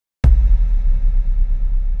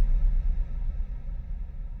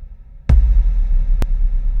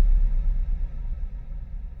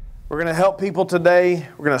going to help people today.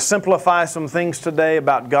 We're going to simplify some things today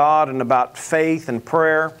about God and about faith and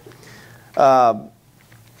prayer.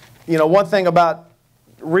 You know, one thing about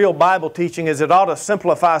real Bible teaching is it ought to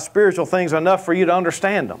simplify spiritual things enough for you to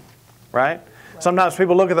understand them, right? Sometimes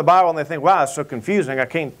people look at the Bible and they think, wow, it's so confusing. I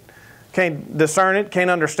can't discern it, can't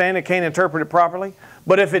understand it, can't interpret it properly.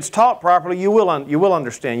 But if it's taught properly, you will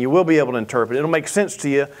understand. You will be able to interpret it. It'll make sense to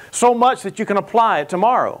you so much that you can apply it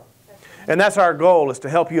tomorrow. And that's our goal, is to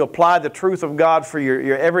help you apply the truth of God for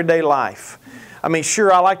your everyday life. I mean,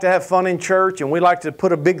 sure, I like to have fun in church, and we like to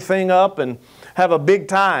put a big thing up and have a big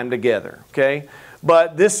time together, okay?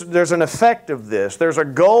 But there's an effect of this. There's a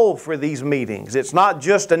goal for these meetings. It's not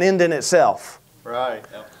just an end in itself. Right.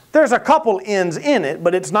 Yep. There's a couple ends in it,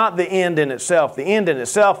 but it's not the end in itself. The end in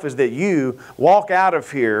itself is that you walk out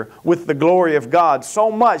of here with the glory of God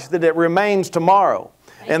so much that it remains tomorrow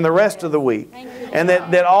and the rest of the week. And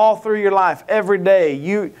that all through your life, every day,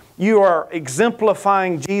 you are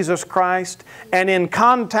exemplifying Jesus Christ and in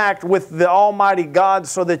contact with the Almighty God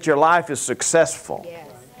so that your life is successful.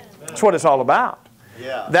 That's what it's all about.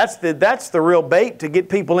 Yeah. That's the real bait to get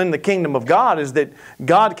people in the kingdom of God, is that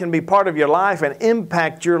God can be part of your life and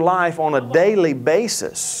impact your life on a daily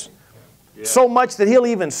basis. Yeah. So much that He'll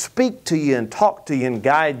even speak to you and talk to you and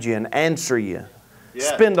guide you and answer you.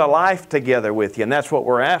 Yeah. Spend a life together with you, and that's what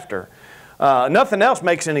we're after. Nothing else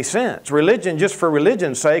makes any sense. Religion just for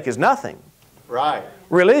religion's sake is nothing. Right.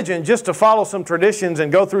 Religion just to follow some traditions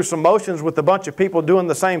and go through some motions with a bunch of people doing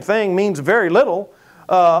the same thing means very little.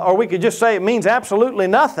 Or we could just say it means absolutely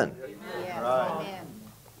nothing. Right.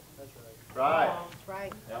 Right.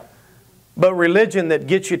 Right. But religion that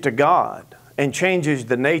gets you to God and changes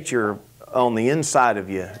the nature on the inside of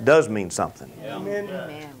you does mean something.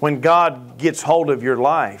 Amen. When God gets hold of your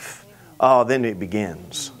life, then it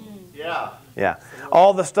begins. Yeah. Yeah.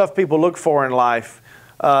 All the stuff people look for in life,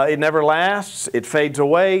 it never lasts. It fades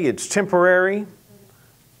away. It's temporary.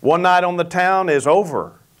 One night on the town is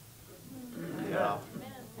over. Yeah.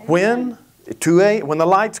 When? 2 a.m. When the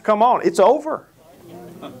lights come on, it's over.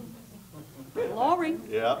 Glory.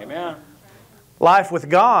 Yeah. Amen. Life with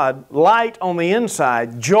God, light on the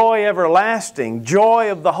inside, joy everlasting,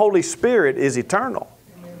 joy of the Holy Spirit is eternal.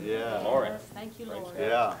 Yeah. Glory. Thank you, Lord.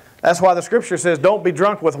 Yeah. That's why the Scripture says, don't be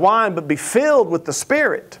drunk with wine, but be filled with the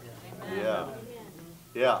Spirit. Yeah.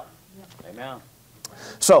 Yeah. Amen.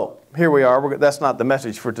 So, here we are. That's not the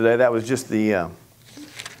message for today. That was just the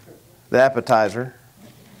appetizer.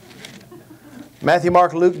 Matthew,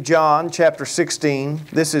 Mark, Luke, John, chapter 16.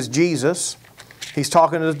 This is Jesus. He's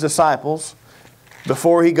talking to His disciples.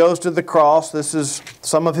 Before He goes to the cross, this is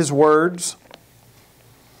some of His words.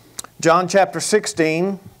 John chapter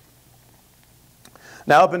 16.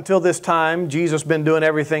 Now up until this time, Jesus has been doing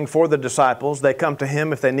everything for the disciples. They come to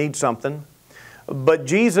Him if they need something. But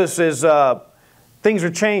Jesus is, things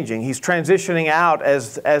are changing. He's transitioning out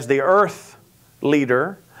as the earth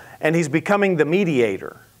leader, and He's becoming the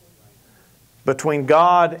mediator between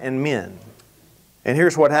God and men. And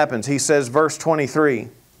here's what happens. He says, verse 23,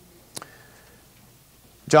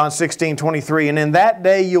 John 16:23, and in that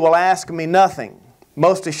day you will ask me nothing.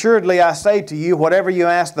 Most assuredly I say to you, whatever you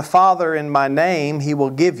ask the Father in my name, He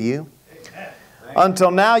will give you.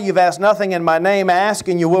 Until now you've asked nothing in my name. Ask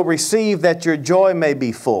and you will receive, that your joy may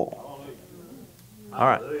be full. All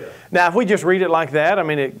right. Now if we just read it like that, I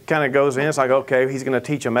mean, it kind of goes in. It's like, okay, He's going to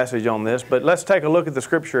teach a message on this. But let's take a look at the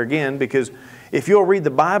Scripture again, because if you'll read the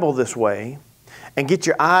Bible this way and get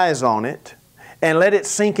your eyes on it and let it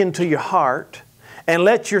sink into your heart and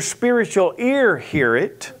let your spiritual ear hear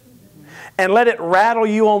it and let it rattle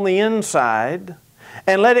you on the inside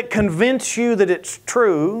and let it convince you that it's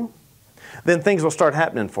true, then things will start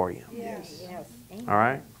happening for you. Yes. Yes. All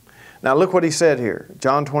right? Now look what He said here.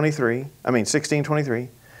 John 16:23.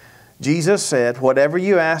 Jesus said, whatever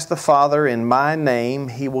you ask the Father in my name,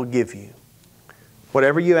 He will give you.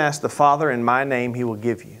 Whatever you ask the Father in my name, He will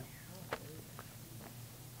give you.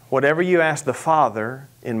 Whatever you ask the Father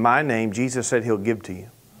in my name, Jesus said He'll give to you.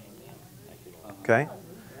 Okay?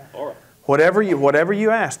 Whatever you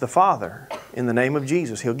ask the Father in the name of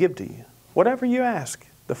Jesus, He'll give to you. Whatever you ask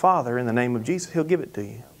the Father in the name of Jesus, He'll give it to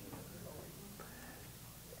you.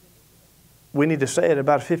 We need to say it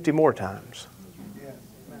about 50 more times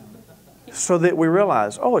so that we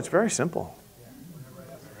realize, oh, it's very simple.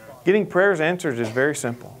 Getting prayers answered is very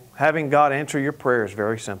simple. Having God answer your prayer is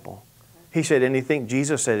very simple. He said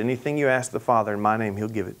Jesus said, anything you ask the Father in my name, He'll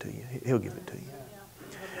give it to you. He'll give it to you.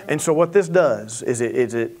 And so what this does is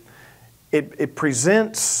it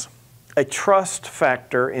presents a trust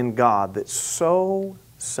factor in God that's so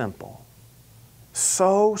simple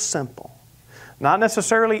Not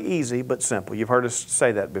necessarily easy, but simple. You've heard us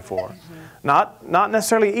say that before. Not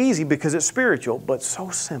necessarily easy because it's spiritual, but so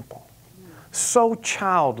simple. So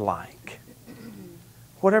childlike.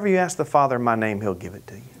 Whatever you ask the Father in my name, He'll give it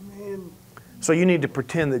to you. So you need to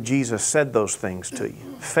pretend that Jesus said those things to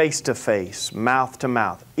you. Face to face, mouth to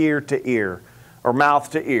mouth, ear to ear, or mouth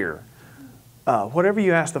to ear. Whatever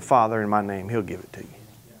you ask the Father in my name, He'll give it to you.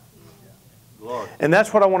 Lord. And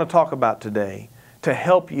that's what I want to talk about today, to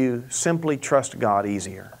help you simply trust God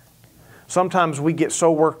easier. Sometimes we get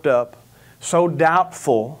so worked up, so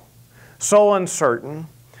doubtful, so uncertain,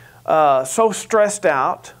 so stressed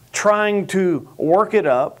out, trying to work it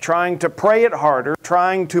up, trying to pray it harder,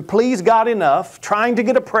 trying to please God enough, trying to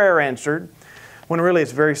get a prayer answered, when really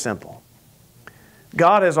it's very simple.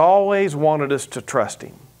 God has always wanted us to trust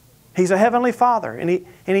Him. He's a Heavenly Father, and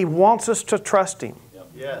He wants us to trust Him.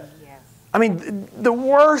 Yes. I mean, the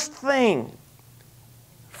worst thing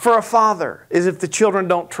for a father is if the children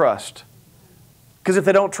don't trust. Because if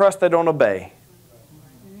they don't trust, they don't obey.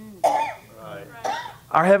 Right.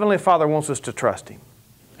 Our Heavenly Father wants us to trust Him.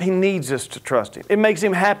 He needs us to trust Him. It makes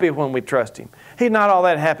Him happy when we trust Him. He's not all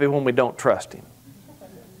that happy when we don't trust Him.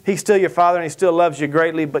 He's still your Father and He still loves you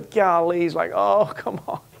greatly, but golly, He's like, oh, come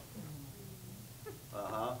on.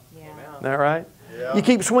 Uh-huh. Isn't that right? Yeah. You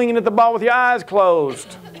keep swinging at the ball with your eyes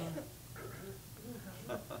closed.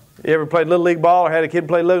 You ever played Little League ball or had a kid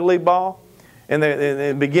play Little League ball? In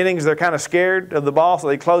the beginnings, they're kind of scared of the ball, so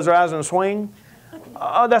they close their eyes and swing.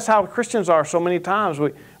 Oh, that's how Christians are so many times.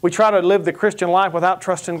 We try to live the Christian life without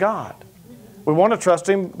trusting God. We want to trust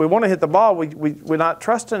Him. We want to hit the ball. We're not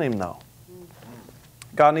trusting Him, though.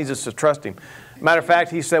 God needs us to trust Him. Matter of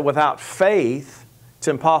fact, He said without faith, it's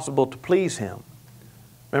impossible to please Him.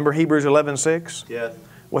 Remember Hebrews 11:6? Yes.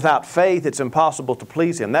 Without faith, it's impossible to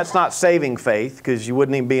please Him. That's not saving faith, because you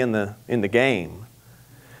wouldn't even be in the game.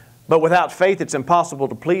 But without faith, it's impossible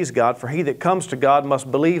to please God, for he that comes to God must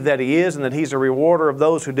believe that He is, and that He's a rewarder of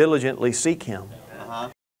those who diligently seek Him. Uh-huh.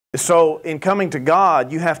 So in coming to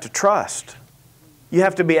God, you have to trust. You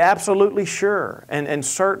have to be absolutely sure and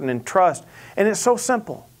certain and trust. And it's so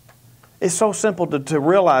simple. It's so simple to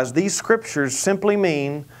realize these scriptures simply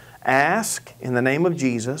mean ask in the name of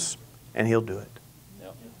Jesus, and He'll do it.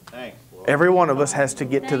 Thanks, Lord. Every one of us has to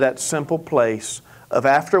get to that simple place of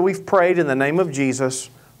after we've prayed in the name of Jesus,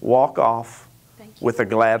 walk off with a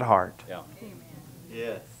glad heart.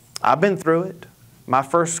 Yes. I've been through it. My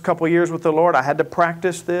first couple of years with the Lord, I had to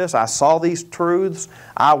practice this. I saw these truths.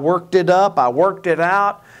 I worked it up. I worked it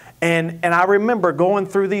out. And I remember going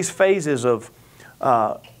through these phases of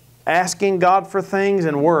asking God for things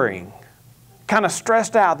and worrying. Kind of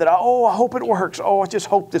stressed out that, oh, I hope it works. Oh, I just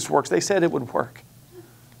hope this works. They said it would work.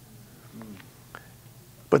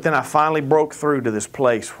 But then I finally broke through to this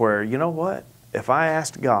place where, you know what? If I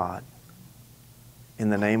asked God in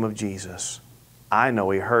the name of Jesus, I know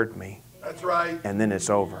He heard me. That's right. And then it's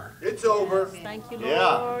over. It's over. Thank you,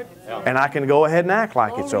 Yeah. Lord. And I can go ahead and act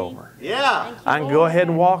like it's over. Yeah. I can go ahead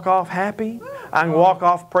and walk off happy. I can walk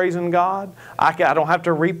off praising God. I don't have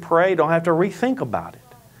to re-pray. Don't have to rethink about it.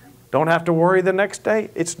 Don't have to worry the next day.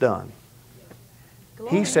 It's done.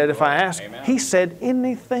 He said if I ask, He said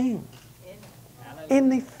anything.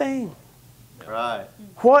 Anything. Right.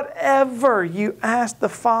 Whatever you ask the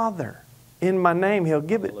Father in my name, He'll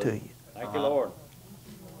give it to you. Thank you, Lord.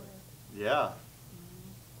 Yeah.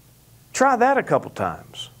 Try that a couple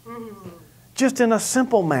times. Just in a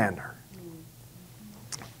simple manner.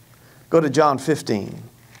 Go to John 15.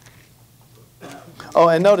 Oh,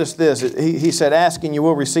 and notice this. He said, ask and you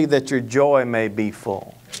will receive that your joy may be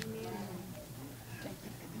full.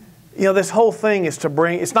 You know, this whole thing is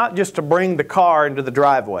it's not just to bring the car into the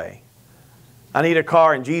driveway. I need a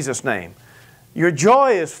car in Jesus' name. Your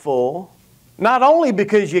joy is full, not only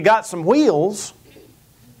because you got some wheels,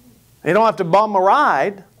 you don't have to bum a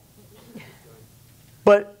ride,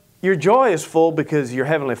 but your joy is full because your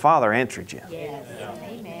Heavenly Father answered you. Yes.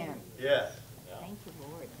 Amen. Yes. Thank you,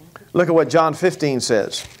 Lord. Thank you. Look at what John 15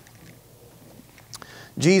 says.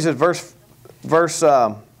 Jesus, verse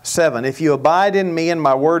 7, if you abide in me and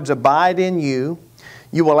my words abide in you,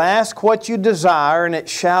 you will ask what you desire and it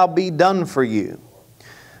shall be done for you.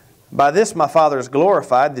 By this my Father is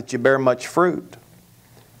glorified, that you bear much fruit.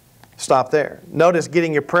 Stop there. Notice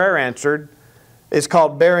getting your prayer answered is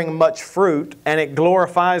called bearing much fruit, and it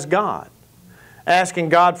glorifies God. Asking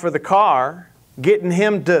God for the car, getting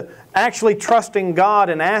Him to actually trusting God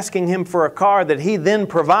and asking Him for a car that He then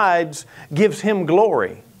provides gives Him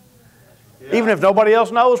glory. Yeah. Even if nobody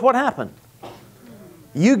else knows what happened.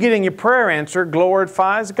 You getting your prayer answered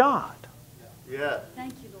glorifies God. Yes.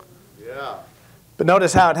 Thank you, Lord. Yeah. But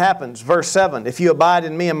notice how it happens. Verse 7, if you abide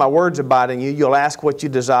in me and my words abide in you, you'll ask what you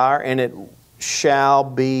desire, and it shall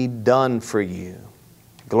be done for you.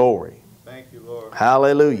 Glory. Thank you, Lord.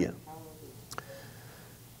 Hallelujah.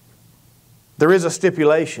 There is a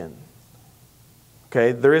stipulation.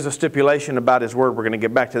 Okay, there is a stipulation about His Word. We're going to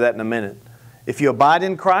get back to that in a minute. If you abide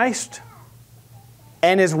in Christ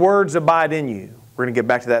and His words abide in you, we're going to get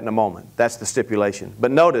back to that in a moment. That's the stipulation.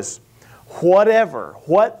 But notice,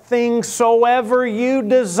 what things soever you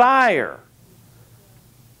desire,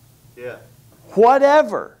 Yeah.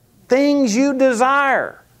 whatever things you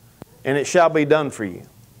desire, and it shall be done for you.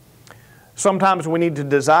 Sometimes we need to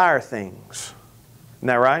desire things. Isn't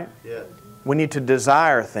that right? Yeah. We need to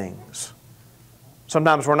desire things.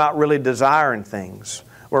 Sometimes we're not really desiring things.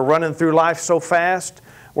 We're running through life so fast.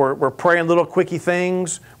 We're praying little quickie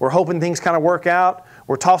things. We're hoping things kind of work out.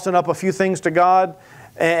 We're tossing up a few things to God.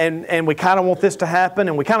 And we kind of want this to happen.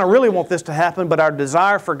 And we kind of really want this to happen. But our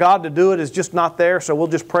desire for God to do it is just not there. So we'll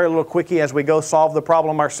just pray a little quickie as we go solve the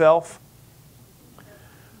problem ourselves.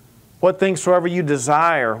 What things soever you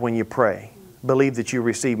desire when you pray, believe that you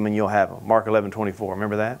receive them and you'll have them. Mark 11:24.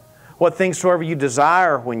 Remember that? What things soever you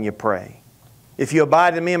desire when you pray. If you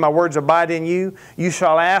abide in me and my words abide in you, you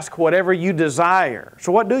shall ask whatever you desire.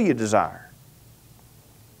 So what do you desire?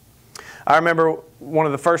 I remember one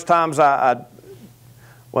of the first times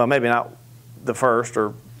well, maybe not the first,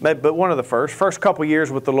 but one of the first couple years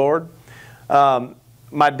with the Lord.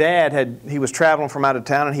 My dad he was traveling from out of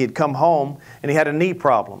town, and he had come home and he had a knee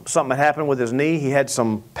problem. Something had happened with his knee. He had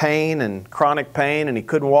some pain and chronic pain, and he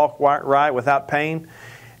couldn't walk right without pain.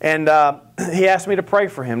 And he asked me to pray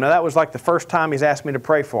for him. Now that was like the first time he's asked me to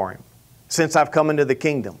pray for him since I've come into the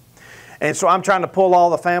kingdom. And so I'm trying to pull all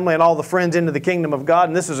the family and all the friends into the kingdom of God,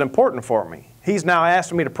 and this is important for me. He's now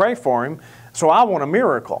asking me to pray for him, so I want a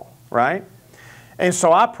miracle, right? And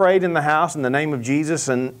so I prayed in the house in the name of Jesus,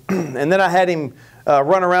 and then I had him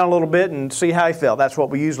run around a little bit and see how he felt. That's what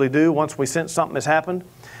we usually do once we sense something has happened.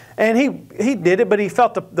 And he did it, but he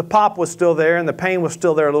felt the pop was still there and the pain was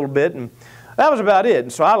still there a little bit, and that was about it.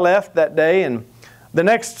 And so I left that day, and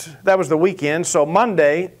that was the weekend. So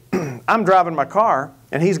Monday, I'm driving my car,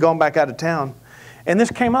 and he's going back out of town, and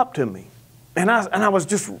this came up to me, and I was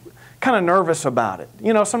just kind of nervous about it.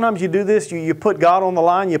 You know, sometimes you do this, you put God on the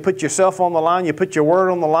line, you put yourself on the line, you put your word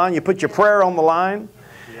on the line, you put your prayer on the line.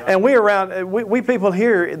 Yeah. And we people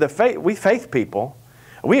here, we faith people,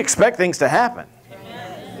 we expect things to happen.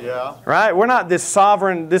 Yeah. Right? We're not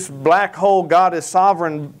this black hole, God is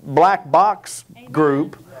sovereign black box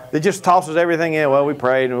group that just tosses everything in. Well, we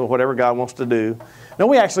prayed and whatever God wants to do. No,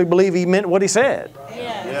 we actually believe He meant what He said.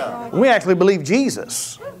 Yeah. We actually believe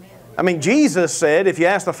Jesus. I mean, Jesus said, if you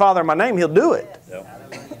ask the Father in my name, He'll do it.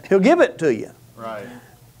 Yep. He'll give it to you. Right.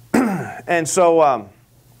 And so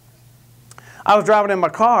I was driving in my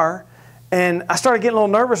car, and I started getting a little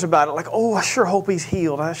nervous about it. Like, oh, I sure hope he's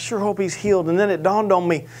healed. I sure hope he's healed. And then it dawned on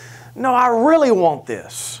me, no, I really want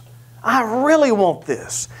this. I really want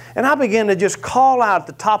this. And I began to just call out at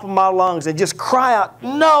the top of my lungs and just cry out,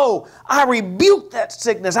 no, I rebuke that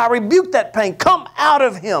sickness. I rebuke that pain. Come out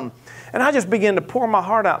of him. And I just began to pour my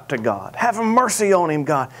heart out to God. Have mercy on him,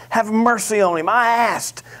 God. Have mercy on him. I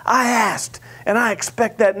asked, and I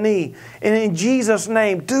expect that knee. And in Jesus'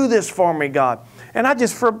 name, do this for me, God. And I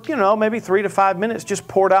just, for maybe 3 to 5 minutes, just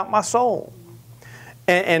poured out my soul.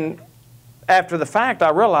 And after the fact, I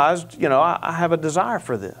realized, I have a desire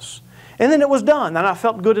for this. And then it was done, and I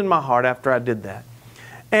felt good in my heart after I did that.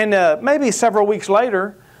 And maybe several weeks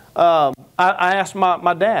later, I asked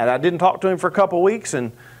my dad. I didn't talk to him for a couple of weeks,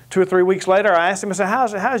 and 2 or 3 weeks later, I asked him, I said,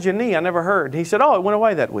 how's your knee? I never heard. He said, oh, it went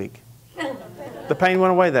away that week. The pain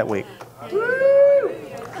went away that week. Glory!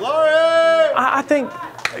 I think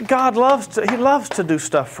God He loves to do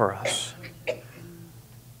stuff for us.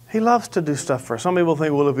 He loves to do stuff for us. Some people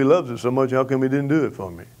think, well, if He loves it so much, how come He didn't do it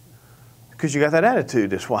for me? Because you got that attitude,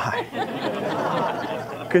 that's why.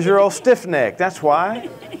 Because you're all stiff-necked, that's why.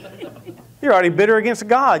 You're already bitter against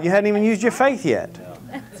God. You hadn't even used your faith yet.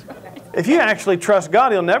 If you actually trust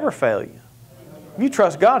God, He'll never fail you. If you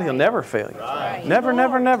trust God, He'll never fail you. Right. Never,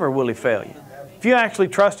 never, never will He fail you. If you actually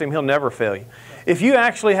trust Him, He'll never fail you. If you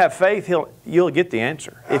actually have faith, you'll get the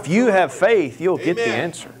answer. If you have faith, you'll get the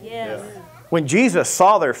answer. Yes. When Jesus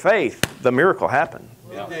saw their faith, the miracle happened.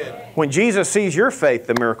 When Jesus sees your faith,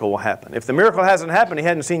 the miracle will happen. If the miracle hasn't happened, He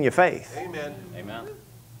hadn't seen your faith. Amen. Amen.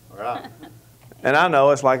 Right. And I know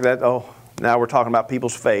it's like that, now we're talking about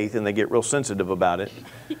people's faith and they get real sensitive about it.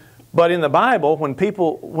 But in the Bible,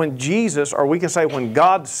 when Jesus, or we can say when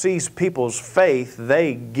God sees people's faith,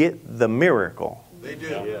 they get the miracle. They do.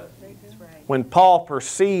 Yeah. When Paul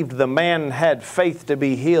perceived the man had faith to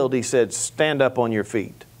be healed, he said, stand up on your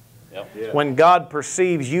feet. Yep. Yeah. When God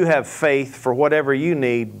perceives you have faith for whatever you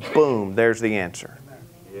need, boom, there's the answer.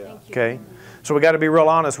 Yeah. Okay? So we got to be real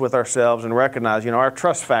honest with ourselves and recognize, our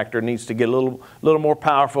trust factor needs to get a little more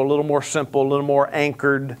powerful, a little more simple, a little more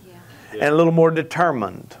anchored, and a little more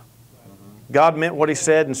determined. God meant what He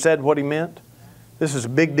said and said what He meant. This is a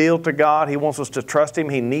big deal to God. He wants us to trust Him.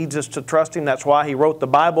 He needs us to trust Him. That's why He wrote the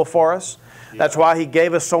Bible for us. That's why He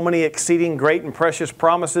gave us so many exceeding great and precious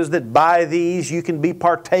promises that by these you can be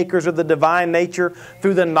partakers of the divine nature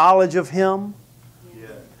through the knowledge of Him.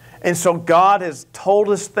 And so God has told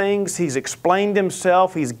us things. He's explained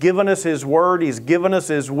Himself. He's given us His Word. He's given us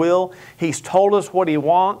His will. He's told us what He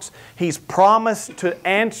wants. He's promised to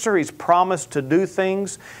answer. He's promised to do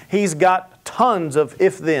things. He's got tons of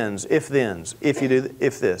if-thens, if-thens. If you do,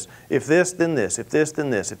 if this, then this, if this, then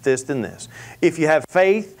this, if this, then this. If you have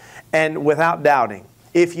faith and without doubting.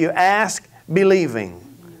 If you ask, believing.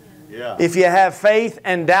 Yeah. If you have faith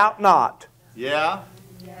and doubt not. Yeah.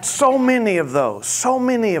 So many of those, so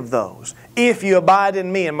many of those. If you abide in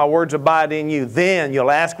me and my words abide in you, then you'll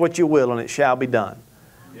ask what you will and it shall be done.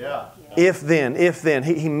 Yeah. If then.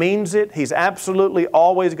 He means it. He's absolutely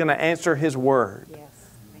always going to answer His word. Yes.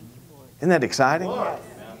 Thank you, Lord. Isn't that exciting?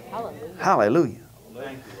 Hallelujah. Hallelujah.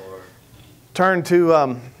 Thank you, Lord. Turn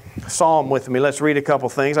to Psalm with me. Let's read a couple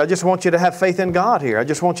things. I just want you to have faith in God here. I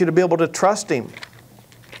just want you to be able to trust Him.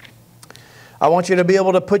 I want you to be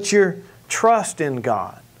able to put your trust in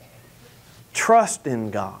God. Trust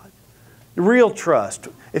in God. Real trust.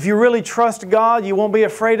 If you really trust God, you won't be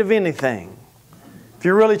afraid of anything. If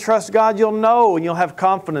you really trust God, you'll know and you'll have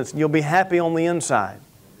confidence and you'll be happy on the inside.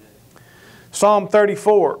 Psalm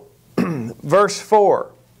 34, verse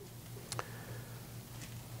 4.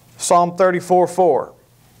 Psalm 34, 4.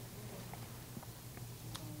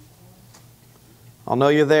 I'll know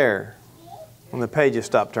you're there when the pages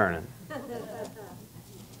stop turning.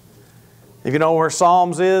 If you know where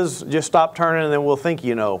Psalms is, just stop turning and then we'll think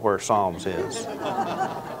you know where Psalms is. Hey,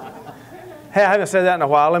 I haven't said that in a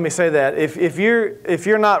while. Let me say that. If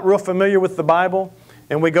you're not real familiar with the Bible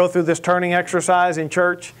and we go through this turning exercise in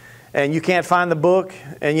church and you can't find the book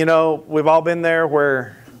and we've all been there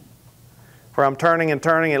where I'm turning and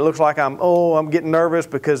turning. It looks like I'm getting nervous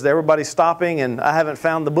because everybody's stopping and I haven't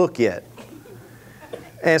found the book yet.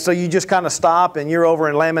 And so you just kind of stop and you're over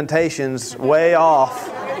in Lamentations way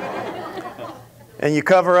off. And you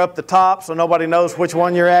cover up the top so nobody knows which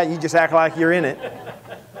one you're at. You just act like you're in it.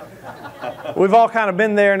 We've all kind of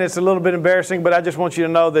been there, and it's a little bit embarrassing, but I just want you to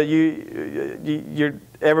know that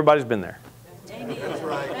everybody's been there. Amen. That's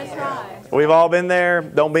right. We've all been there.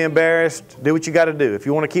 Don't be embarrassed. Do what you got to do. If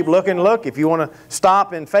you want to keep looking, look. If you want to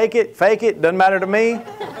stop and fake it. Doesn't matter to me.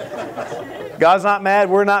 God's not mad.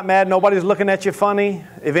 We're not mad. Nobody's looking at you funny.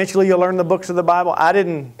 Eventually you'll learn the books of the Bible. I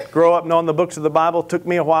didn't grow up knowing the books of the Bible. It took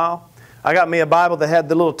me a while. I got me a Bible that had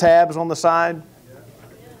the little tabs on the side.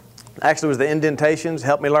 Actually, it was the indentations.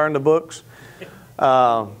 Helped me learn the books.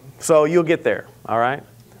 So you'll get there, all right?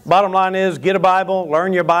 Bottom line is, get a Bible,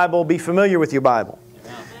 learn your Bible, be familiar with your Bible.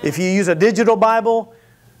 If you use a digital Bible,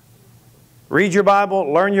 read your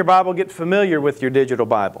Bible, learn your Bible, get familiar with your digital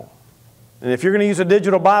Bible. And if you're going to use a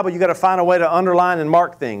digital Bible, you've got to find a way to underline and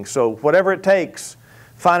mark things. So whatever it takes,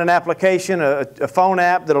 find an application, a phone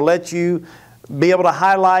app that'll let you be able to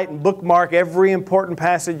highlight and bookmark every important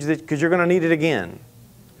passage because you're going to need it again.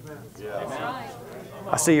 Yeah.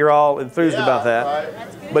 I see you're all enthused about that.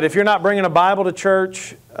 Right. But if you're not bringing a Bible to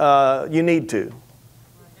church, you need to.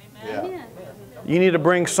 Yeah. You need to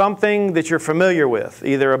bring something that you're familiar with,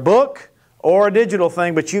 either a book or a digital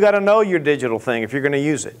thing, but you got to know your digital thing if you're going to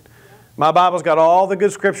use it. My Bible's got all the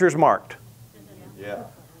good scriptures marked. Yeah.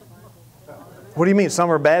 What do you mean? Some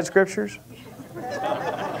are bad scriptures?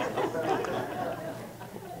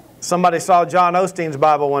 Somebody saw John Osteen's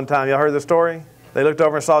Bible one time. Y'all heard the story? They looked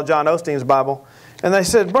over and saw John Osteen's Bible. And they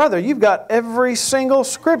said, "Brother, you've got every single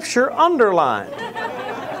scripture underlined."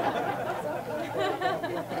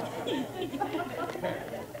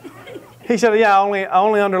 He said, "Yeah, I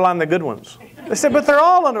only underline the good ones." They said, "But they're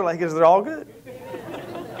all underlined." Because they're all good.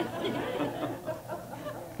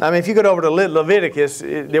 I mean, if you go over to Leviticus,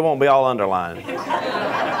 they won't be all underlined.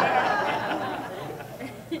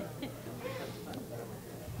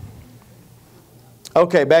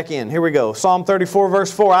 Okay, back in. Here we go. Psalm 34,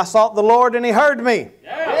 verse 4. I sought the Lord and He heard me.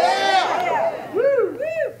 Yeah. Woo.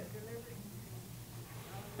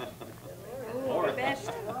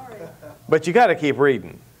 But you got to keep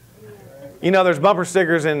reading. You know, there's bumper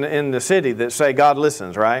stickers in the city that say God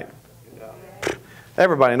listens, right?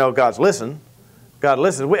 Everybody knows God's listening. God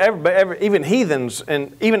listens. Even heathens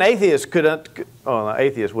and even atheists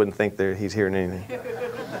atheists wouldn't think He's hearing anything.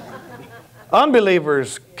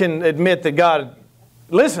 Unbelievers can admit that God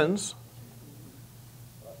listens.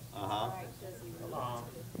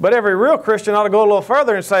 But every real Christian ought to go a little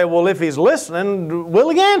further and say, well, if He's listening, will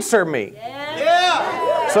He answer me?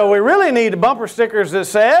 Yeah. So we really need bumper stickers that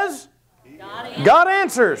says, God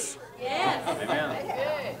answers. Yes.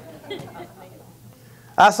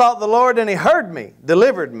 I sought the Lord and He heard me,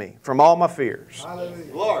 delivered me from all my fears.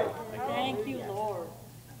 Lord. Thank you, Lord.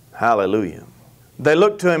 Hallelujah. They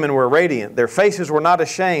looked to Him and were radiant. Their faces were not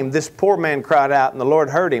ashamed. This poor man cried out, and the Lord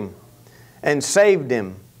heard him and saved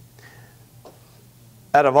him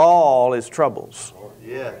out of all his troubles.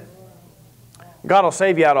 Yeah. God will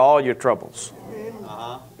save you out of all your troubles.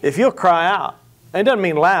 If you'll cry out. It doesn't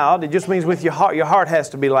mean loud. It just means with your heart. Your heart has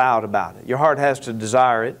to be loud about it. Your heart has to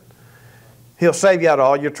desire it. He'll save you out of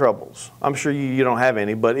all your troubles. I'm sure you don't have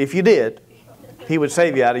any, but if you did, He would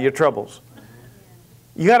save you out of your troubles.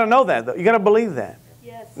 You got to know that, though. You got to believe that.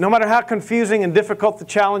 Yes. No matter how confusing and difficult the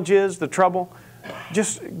challenge is, the trouble,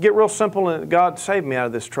 just get real simple and God, save me out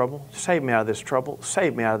of this trouble. Save me out of this trouble.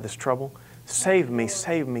 Save me out of this trouble. Save me,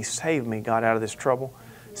 save me, save me, God, out of this trouble.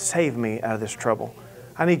 Save me out of this trouble.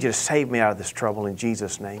 I need You to save me out of this trouble in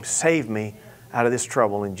Jesus' name. Save me out of this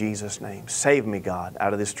trouble in Jesus' name. Save me, God,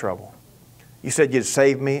 out of this trouble. You said You'd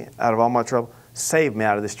save me out of all my trouble. Save me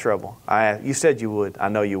out of this trouble. You said You would. I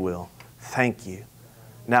know You will. Thank You.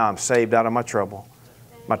 Now I'm saved out of my trouble.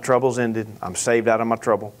 My trouble's ended. I'm saved out of my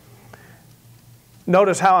trouble.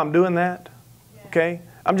 Notice how I'm doing that, okay?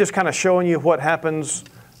 I'm just kind of showing you what happens,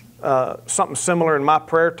 something similar in my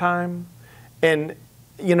prayer time. And,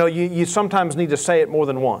 you know, you sometimes need to say it more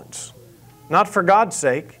than once. Not for God's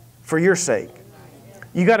sake, for your sake.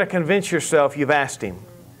 You got to convince yourself you've asked Him.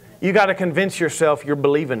 You got to convince yourself you're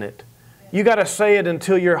believing it. You got to say it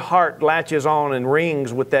until your heart latches on and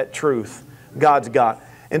rings with that truth God's got.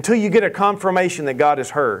 Until you get a confirmation that God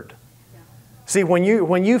has heard. See, when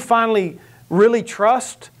you finally really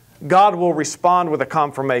trust, God will respond with a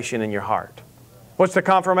confirmation in your heart. What's the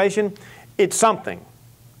confirmation? It's something.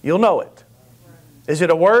 You'll know it. Is it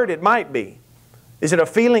a word? It might be. Is it a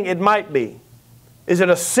feeling? It might be. Is it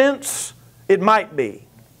a sense? It might be.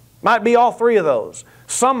 Might be all three of those.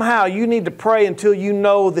 Somehow you need to pray until you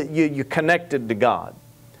know that you're connected to God.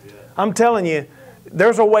 I'm telling you,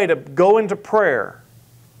 there's a way to go into prayer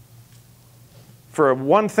for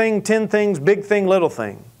one thing, 10 things, big thing, little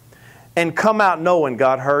thing, and come out knowing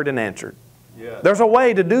God heard and answered. Yeah. There's a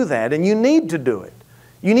way to do that, and you need to do it.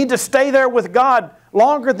 You need to stay there with God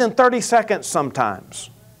longer than 30 seconds sometimes.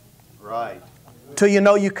 Right. Till you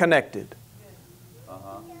know you connected.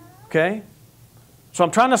 Okay? So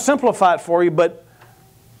I'm trying to simplify it for you, but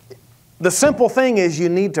the simple thing is you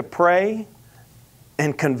need to pray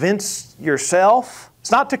and convince yourself.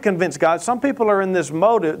 It's not to convince God. Some people are in this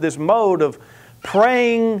mode of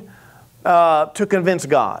praying to convince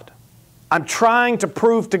God. I'm trying to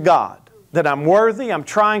prove to God that I'm worthy. I'm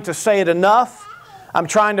trying to say it enough. I'm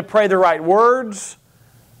trying to pray the right words.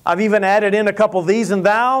 I've even added in a couple these and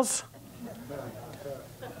thous.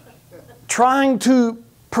 Trying to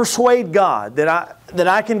persuade God that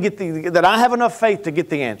I can get that I have enough faith to get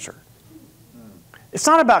the answer. It's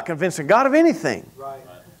not about convincing God of anything. Right.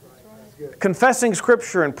 Confessing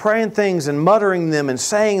Scripture and praying things and muttering them and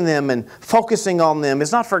saying them and focusing on them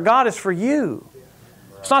is not for God, it's for you.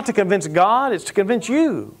 It's not to convince God, it's to convince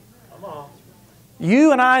you.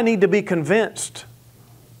 You and I need to be convinced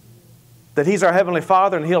that He's our Heavenly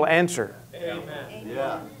Father and He'll answer. Amen.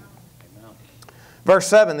 Yeah. Verse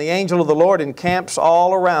 7, the angel of the Lord encamps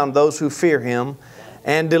all around those who fear Him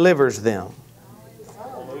and delivers them.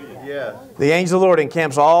 Yeah. The angel of the Lord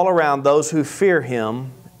encamps all around those who fear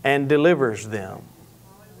Him and delivers them.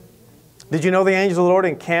 Did you know the angel of the Lord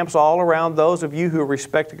encamps all around those of you who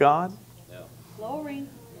respect God? Glory.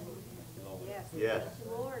 Yes.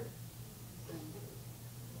 Lord.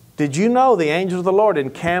 Did you know the angel of the Lord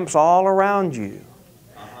encamps all around you?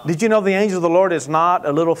 Did you know the angel of the Lord is not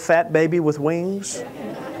a little fat baby with wings?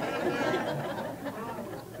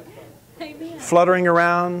 Amen. Fluttering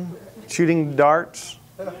around, shooting darts?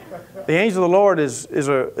 The angel of the Lord is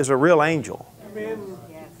a real angel.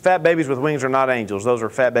 Fat babies with wings are not angels. Those are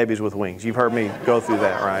fat babies with wings. You've heard me go through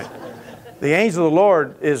that, right? The angel of the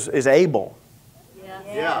Lord is able.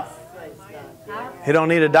 Yeah. He don't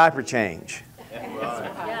need a diaper change.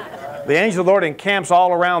 The angel of the Lord encamps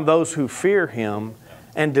all around those who fear Him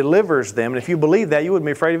and delivers them. And if you believe that, you wouldn't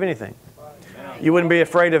be afraid of anything. You wouldn't be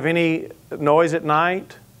afraid of any noise at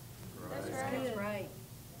night. That's right.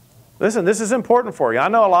 Listen, this is important for you. I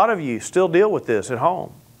know a lot of you still deal with this at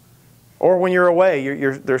home. Or when you're away,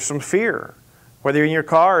 there's some fear. Whether you're in your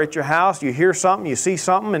car or at your house, you hear something, you see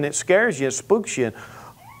something, and it scares you, it spooks you.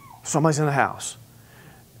 Somebody's in the house.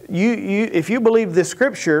 If you believe this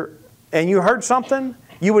scripture and you heard something,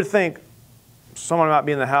 you would think, someone might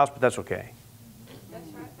be in the house, but that's okay.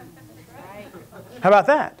 How about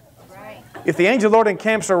that? If the angel of the Lord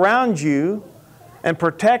encamps around you and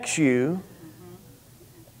protects you,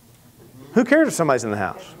 who cares if somebody's in the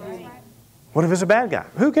house? What if it's a bad guy?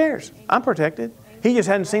 Who cares? I'm protected. He just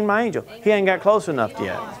hadn't seen my angel. He ain't got close enough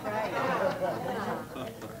yet.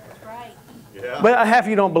 But half of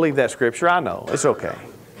you don't believe that scripture. I know. It's okay.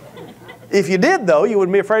 If you did, though, you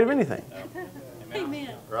wouldn't be afraid of anything.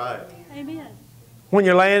 Amen. Right. Amen. When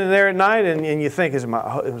you're laying there at night and you think, was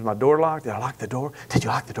my door locked? Did I lock the door? Did you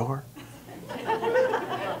lock the door?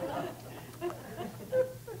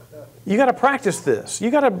 You got to practice this. You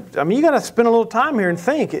got to spend a little time here and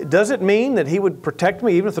think. Does it mean that He would protect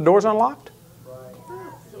me even if the door's unlocked?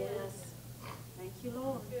 Yes. Thank you,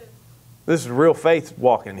 Lord. This is real faith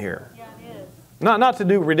walking here. Yeah, it is. Not to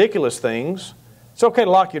do ridiculous things. It's okay to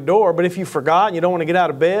lock your door, but if you forgot and you don't want to get out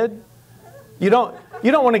of bed, you don't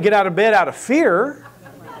want to get out of bed out of fear.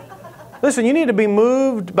 Listen, you need to be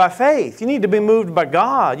moved by faith. You need to be moved by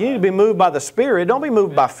God. You need to be moved by the Spirit. Don't be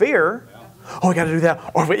moved by fear. Oh, we got to do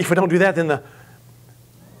that. Or if we don't do that, then that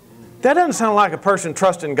doesn't sound like a person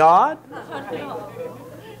trusting God.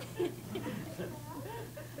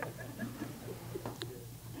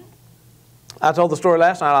 I told the story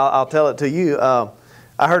last night. I'll tell it to you. I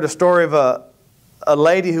heard a story of a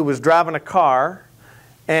lady who was driving a car,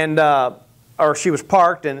 and or she was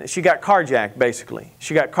parked, and she got carjacked, basically.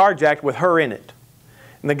 She got carjacked with her in it.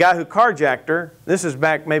 And the guy who carjacked her, this is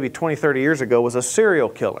back maybe 20, 30 years ago, was a serial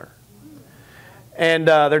killer. And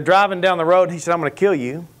they're driving down the road, and he said, I'm going to kill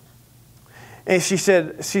you. And she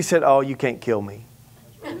said, oh, you can't kill me.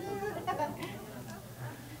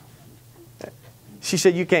 She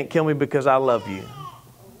said, you can't kill me because I love you.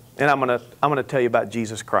 And I'm going to tell you about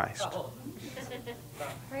Jesus Christ.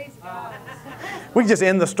 We can just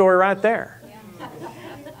end the story right there.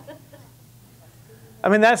 I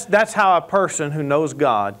mean, that's how a person who knows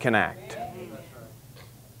God can act.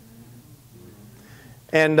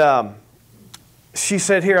 And she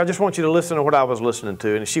said, here, I just want you to listen to what I was listening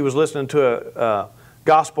to. And she was listening to a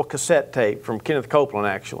gospel cassette tape from Kenneth Copeland,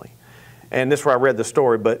 actually. And this is where I read the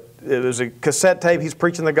story. But it was a cassette tape. He's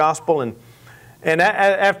preaching the gospel. And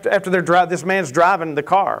after this man's driving the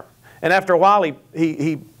car. And after a while,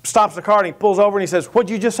 he stops the car and he pulls over and he says, what'd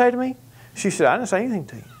you just say to me? She said, I didn't say anything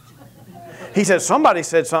to you. He said, somebody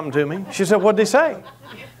said something to me. She said, what'd they say?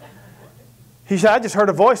 He said, I just heard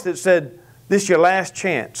a voice that said, this is your last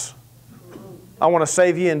chance. I want to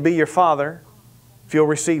save you and be your father if you'll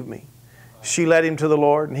receive me. She led him to the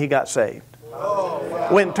Lord and he got saved. Oh,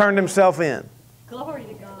 wow. Went and turned himself in. Glory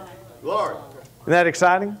to God. Lord. Isn't that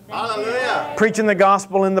exciting? Hallelujah. Preaching the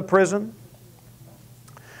gospel in the prison.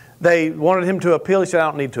 They wanted him to appeal. He said, I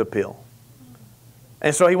don't need to appeal.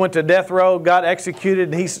 And so he went to death row, got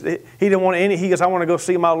executed. And he didn't want any. He goes, I want to go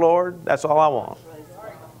see my Lord. That's all I want.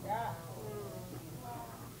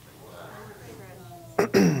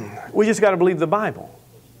 We just got to believe the Bible.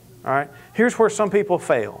 All right. Here's where some people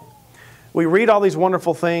fail. We read all these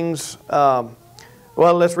wonderful things. Well,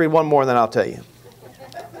 let's read one more and then I'll tell you.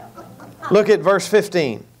 Look at verse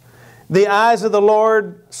 15. The eyes of the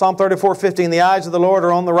Lord, Psalm 34:15, the eyes of the Lord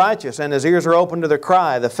are on the righteous, and His ears are open to their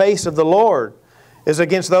cry. The face of the Lord is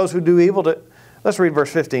against those who do evil. Let's read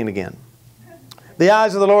verse 15 again. The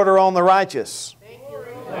eyes of the Lord are on the righteous,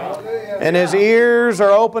 and His ears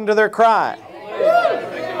are open to their cry.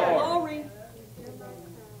 Glory.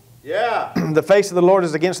 Yeah. The face of the Lord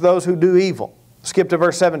is against those who do evil. Skip to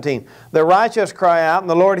verse 17. The righteous cry out, and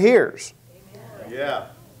the Lord hears. Yeah.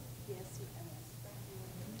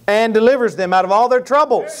 And delivers them out of all their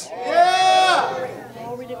troubles. Yeah.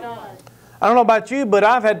 Glory to God. I don't know about you, but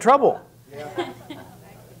I've had trouble.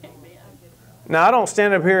 Now, I don't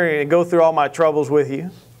stand up here and go through all my troubles with you.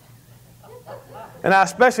 And I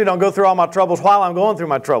especially don't go through all my troubles while I'm going through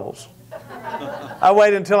my troubles. I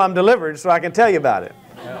wait until I'm delivered so I can tell you about it.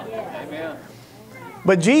 Amen.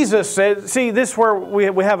 But Jesus said, see, this is where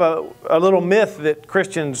we have a little myth that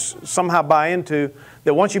Christians somehow buy into,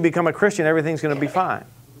 that once you become a Christian, everything's going to be fine.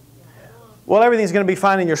 Well, everything's going to be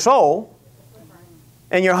fine in your soul,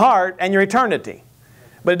 and your heart, and your eternity.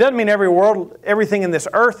 But it doesn't mean everything in this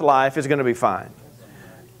earth life is going to be fine.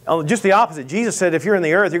 Just the opposite. Jesus said if you're in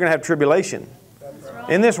the earth, you're going to have tribulation.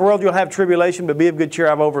 In this world, you'll have tribulation, but be of good cheer,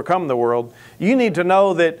 I've overcome the world. You need to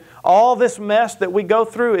know that all this mess that we go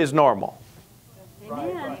through is normal.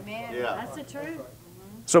 Amen. Yeah. That's the truth.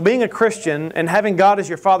 So being a Christian and having God as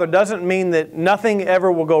your Father doesn't mean that nothing ever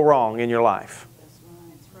will go wrong in your life.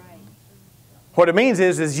 That's right. What it means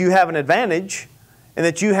is you have an advantage and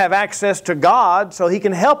that you have access to God so He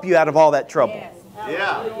can help you out of all that trouble. Yes.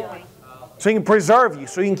 Yeah. So He can preserve you,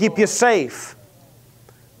 so He can keep you safe.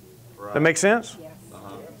 Right. That make sense? Yes.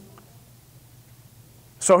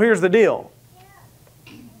 So here's the deal.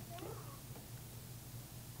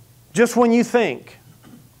 Just when you think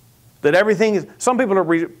that everything is... Some people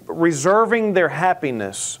are reserving their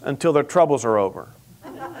happiness until their troubles are over.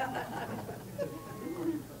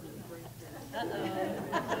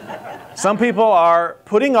 Some people are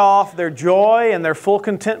putting off their joy and their full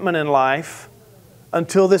contentment in life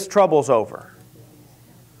until this trouble's over.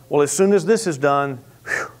 Well, as soon as this is done,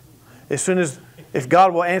 whew, as soon as... If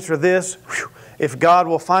God will answer this, whew, if God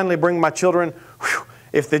will finally bring my children, whew,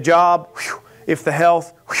 if the job, whew, if the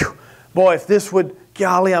health, whew, boy, if this would...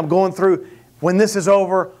 Golly, I'm going through. When this is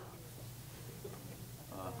over,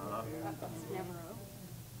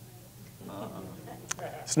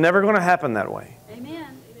 it's never going to happen that way. Amen.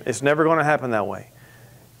 It's never going to happen that way.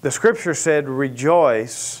 The Scripture said,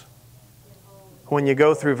 rejoice when you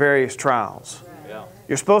go through various trials. Yeah.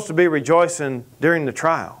 You're supposed to be rejoicing during the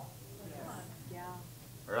trial. Yeah.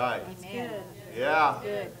 Right. Good. Yeah.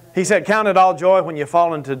 Good. He said, count it all joy when you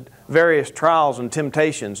fall into various trials and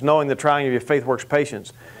temptations, knowing the trying of your faith works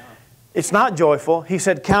patience. It's not joyful. He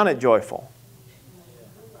said, count it joyful.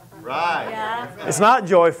 Right. Yeah. It's not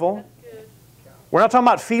joyful. We're not talking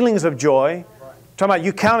about feelings of joy. We're talking about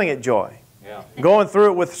you counting it joy. Yeah. Going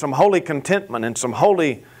through it with some holy contentment and some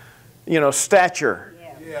holy, stature.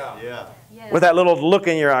 Yeah. Yeah. Yes. With that little look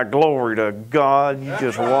in your eye, glory to God. You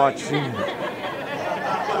just watch.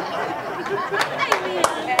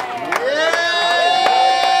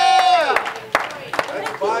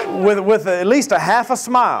 With at least a half a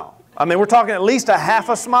smile. I mean, we're talking at least a half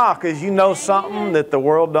a smile because you know something that the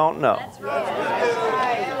world don't know. That's right.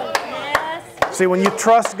 Yes. See, when you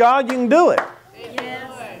trust God, you can do it.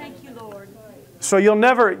 Yes. Thank you, Lord. So you'll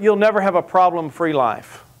never have a problem-free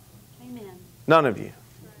life. Amen. None of you.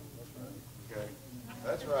 Okay.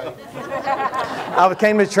 That's right. I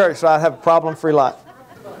came to church, so I'd have a problem-free life.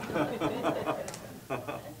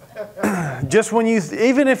 Just when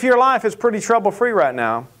even if your life is pretty trouble-free right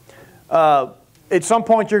now, at some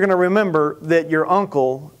point you're going to remember that your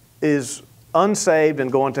uncle is unsaved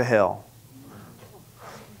and going to hell.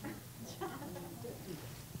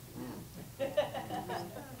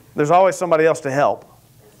 There's always somebody else to help.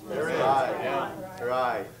 That's right. Yeah. That's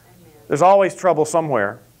right. There's always trouble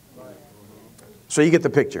somewhere. So you get the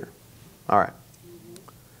picture. All right.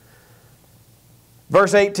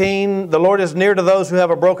 Verse 18, the Lord is near to those who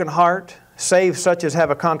have a broken heart, save such as have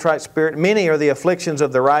a contrite spirit. Many are the afflictions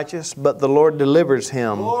of the righteous, but the Lord delivers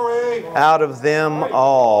him out of them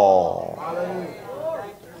all.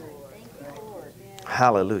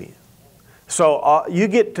 Hallelujah. So you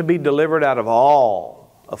get to be delivered out of all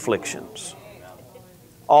afflictions.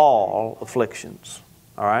 All afflictions.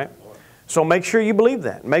 All right? So make sure you believe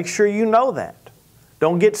that. Make sure you know that.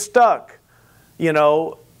 Don't get stuck,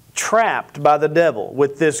 trapped by the devil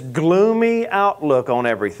with this gloomy outlook on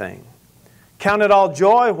everything. Count it all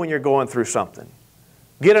joy when you're going through something.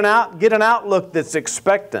 Get an outlook that's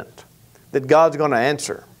expectant, that God's going to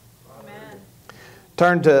answer. Amen.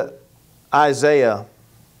 Turn to Isaiah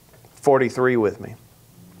 43 with me.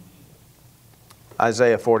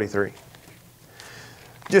 Isaiah 43.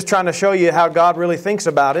 Just trying to show you how God really thinks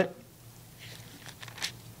about it.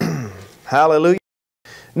 Hallelujah.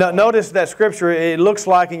 Now, notice that scripture, it looks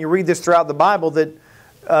like, and you read this throughout the Bible, that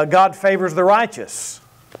God favors the righteous.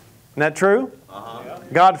 Isn't that true? Uh-huh.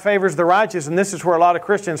 God favors the righteous, and this is where a lot of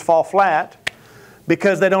Christians fall flat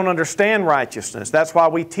because they don't understand righteousness. That's why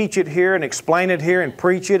we teach it here and explain it here and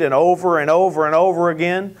preach it and over and over and over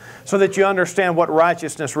again so that you understand what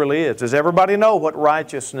righteousness really is. Does everybody know what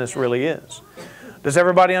righteousness really is? Does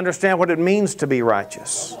everybody understand what it means to be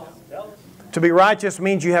righteous? To be righteous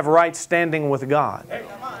means you have right standing with God.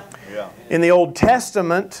 Yeah. In the Old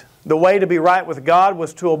Testament, the way to be right with God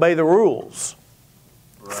was to obey the rules.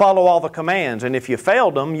 Right. Follow all the commands. And if you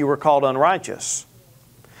failed them, you were called unrighteous.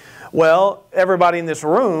 Well, everybody in this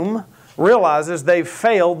room realizes they've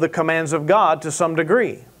failed the commands of God to some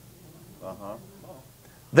degree. Uh-huh.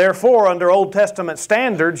 Therefore, under Old Testament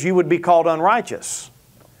standards, you would be called unrighteous.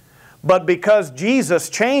 But because Jesus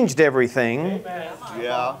changed everything,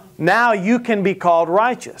 Yeah. now you can be called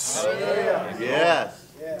righteous. Yes.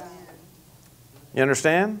 You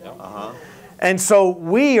understand? Uh-huh. And so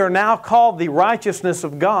we are now called the righteousness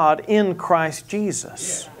of God in Christ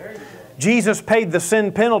Jesus. Jesus paid the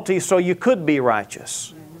sin penalty so you could be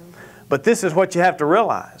righteous. But this is what you have to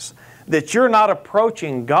realize, that you're not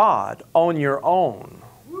approaching God on your own.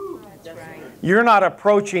 That's right. You're not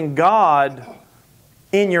approaching God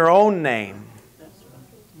in your own name.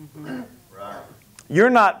 You're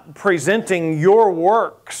not presenting your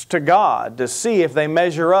works to God to see if they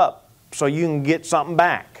measure up so you can get something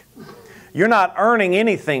back. You're not earning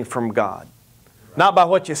anything from God. Not by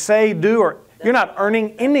what you say, do, or you're not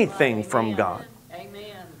earning anything from God.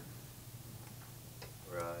 Amen.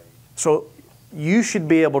 Right. So you should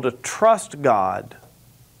be able to trust God.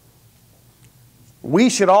 We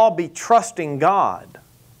should all be trusting God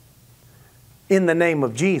in the name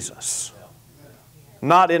of Jesus,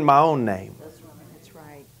 not in my own name. That's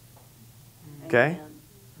right. Okay?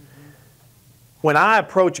 When I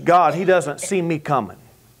approach God, He doesn't see me coming.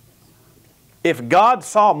 If God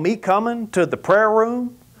saw me coming to the prayer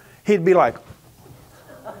room, He'd be like,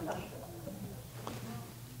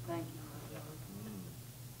 Thank you.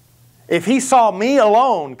 if He saw me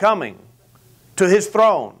alone coming to His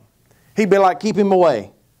throne, He'd be like, keep him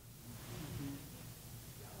away.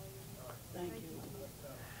 Thank you.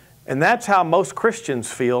 And that's how most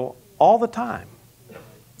Christians feel all the time.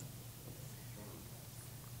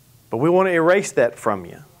 But we want to erase that from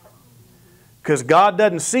you. Because God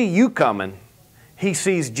doesn't see you coming. He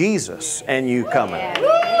sees Jesus and you coming.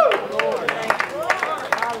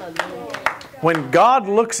 When God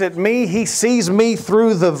looks at me, He sees me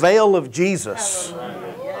through the veil of Jesus.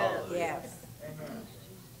 Yes.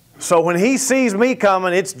 So when He sees me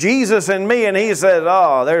coming, it's Jesus and me, and He says,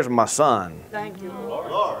 oh, there's my son. Thank you,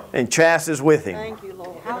 Lord. And Chas is with him. Thank you,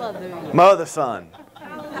 Lord. Hallelujah. My other son.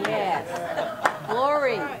 Yes.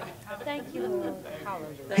 Glory. Thank you, Lord.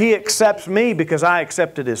 Hallelujah. He accepts me because I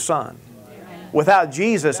accepted His son. Without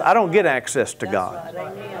Jesus, I don't get access to God.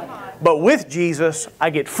 Amen. But with Jesus, I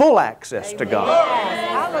get full access to God.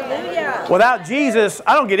 Hallelujah. Without Jesus,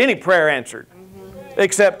 I don't get any prayer answered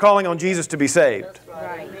except calling on Jesus to be saved.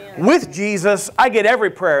 Right. With Jesus, I get every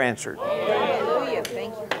prayer answered. Hallelujah.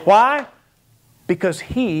 Thank you. Why? Because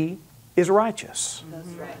He is righteous. That's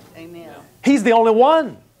right. Amen. He's the only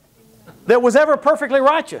one that was ever perfectly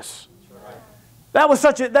righteous.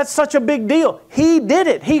 That's such a big deal. He did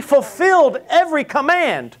it. He fulfilled every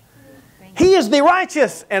command. He is the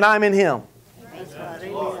righteous, and I'm in Him. That's right.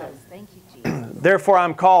 Amen. Thank you, Jesus. Therefore,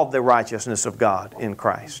 I'm called the righteousness of God in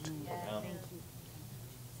Christ.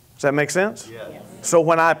 Does that make sense? Yes. So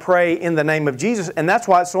when I pray in the name of Jesus, and that's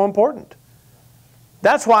why it's so important.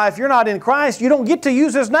 That's why if you're not in Christ, you don't get to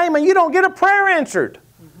use His name and you don't get a prayer answered.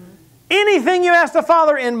 Anything you ask the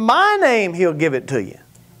Father in my name, He'll give it to you.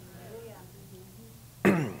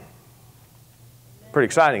 Pretty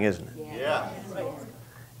exciting, isn't it? Yeah.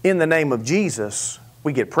 In the name of Jesus,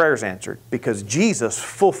 we get prayers answered because Jesus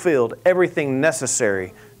fulfilled everything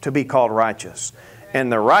necessary to be called righteous. And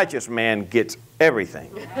the righteous man gets everything.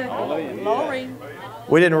 Glory.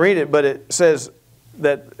 We didn't read it, but it says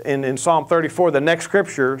that in Psalm 34, the next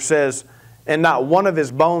scripture says, and not one of His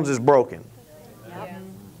bones is broken.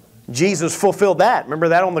 Jesus fulfilled that. Remember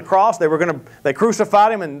that on the cross? They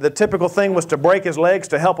crucified Him, and the typical thing was to break His legs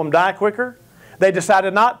to help Him die quicker. They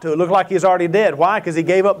decided not to. It looked like He's already dead. Why? Because He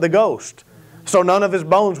gave up the ghost. So none of His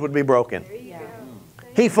bones would be broken.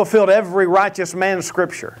 He fulfilled every righteous man's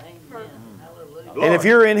scripture. And if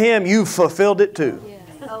you're in Him, you've fulfilled it too.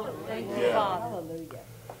 Thank you, Father.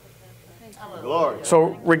 Glory.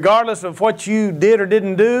 So regardless of what you did or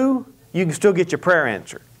didn't do, you can still get your prayer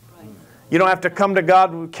answered. You don't have to come to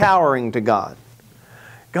God cowering to God.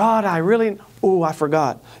 God, I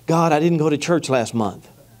forgot. God, I didn't go to church last month.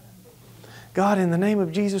 God, in the name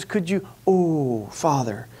of Jesus, could you,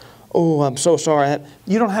 Father, I'm so sorry.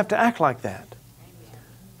 You don't have to act like that.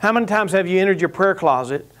 How many times have you entered your prayer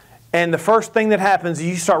closet and the first thing that happens is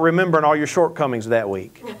you start remembering all your shortcomings that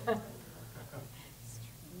week?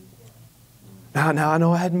 Now I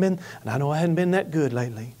know I hadn't been that good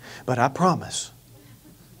lately, but I promise.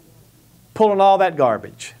 Pulling all that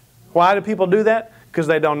garbage. Why do people do that? Because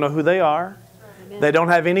they don't know who they are. They don't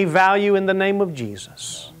have any value in the name of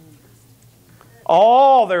Jesus.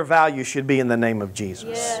 All their value should be in the name of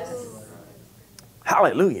Jesus. Yes.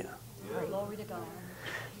 Hallelujah. Glory to God.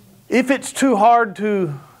 If it's too hard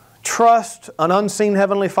to trust an unseen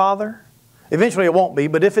Heavenly Father, eventually it won't be,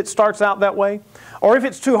 but if it starts out that way, or if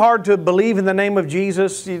it's too hard to believe in the name of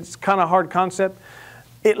Jesus, it's kind of a hard concept,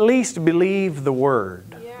 at least believe the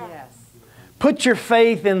Word. Yes. Put your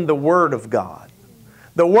faith in the Word of God.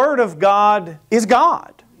 The Word of God is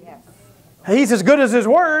God. Yes. He's as good as His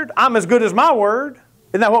Word. I'm as good as my Word.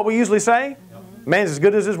 Isn't that what we usually say? Man's as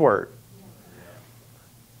good as his Word.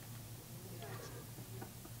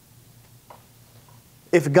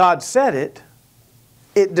 If God said it,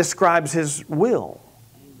 it describes His will.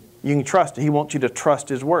 You can trust it. He wants you to trust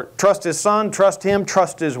His Word. Trust His Son, trust Him,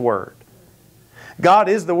 trust His Word. God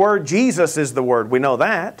is the Word. Jesus is the Word. We know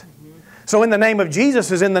that. So in the name of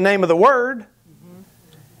Jesus is in the name of the Word.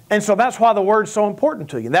 And so that's why the Word's so important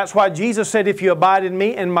to you. That's why Jesus said, if you abide in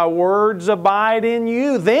me and my words abide in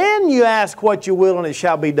you, then you ask what you will and it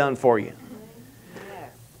shall be done for you.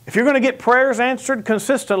 If you're going to get prayers answered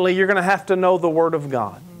consistently, you're going to have to know the Word of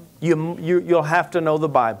God. You'll have to know the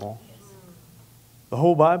Bible. The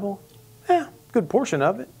whole Bible? Yeah, good portion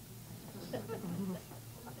of it.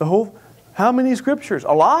 How many scriptures?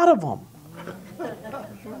 A lot of them.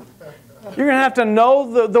 You're going to have to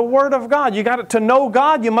know the Word of God. To know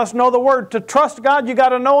God, you must know the Word. To trust God, you got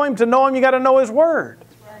to know Him. To know Him, you got to know His Word.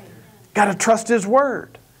 Got to trust His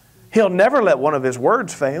Word. He'll never let one of His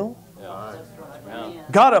words fail.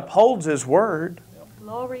 God upholds His Word.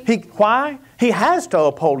 Glory. Why? He has to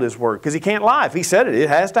uphold His Word because He can't lie. If He said it, it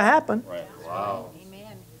has to happen. Right. Wow.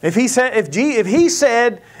 Amen. If He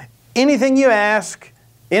said, anything you ask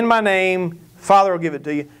in my name, Father will give it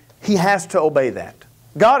to you, He has to obey that.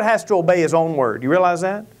 God has to obey His own word. You realize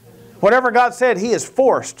that? Whatever God said, He is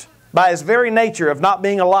forced by His very nature of not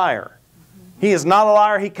being a liar. He is not a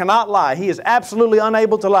liar. He cannot lie. He is absolutely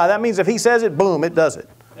unable to lie. That means if He says it, boom, it does it.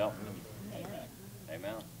 Yep.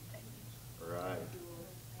 Amen. Right.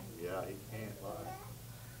 Yeah, He can't lie.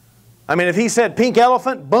 I mean, if He said pink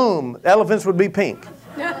elephant, boom, elephants would be pink.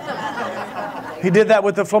 He did that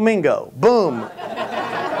with the flamingo. Boom.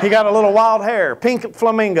 He got a little wild hair, pink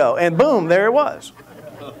flamingo, and boom, there it was.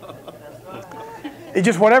 It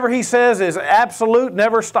just, whatever He says is absolute,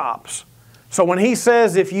 never stops. So when He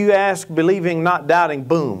says, if you ask, believing, not doubting,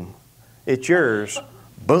 boom, it's yours.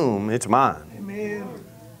 Boom, it's mine. Amen.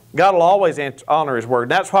 God will always honor His Word.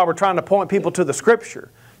 That's why we're trying to point people to the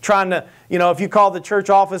Scripture. Trying to, if you call the church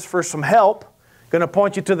office for some help, going to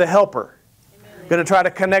point you to the helper. Going to try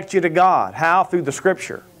to connect you to God. How? Through the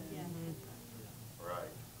Scripture. Right.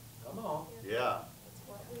 Come on. Yeah.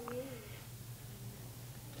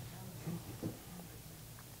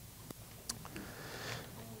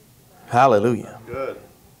 Hallelujah. Good.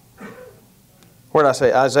 Where did I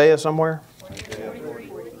say? Isaiah somewhere?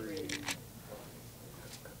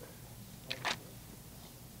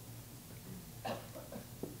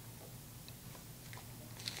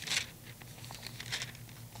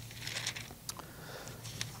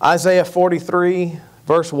 Isaiah 43,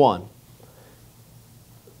 verse 1.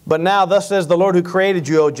 But now thus says the Lord who created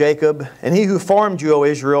you, O Jacob, and He who formed you, O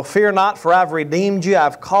Israel, fear not, for I've redeemed you.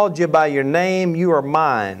 I've called you by your name. You are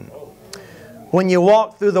mine. When you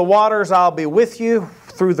walk through the waters, I'll be with you.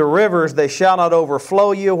 Through the rivers, they shall not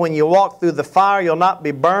overflow you. When you walk through the fire, you'll not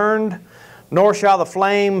be burned, nor shall the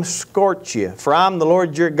flame scorch you. For I'm the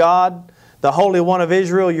Lord your God, the Holy One of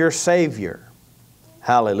Israel, your Savior.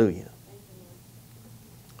 Hallelujah.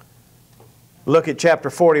 Look at chapter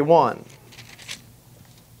 41.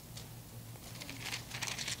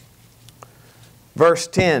 Verse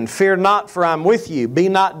 10, fear not, for I'm with you. Be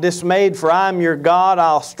not dismayed, for I'm your God.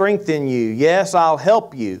 I'll strengthen you. Yes, I'll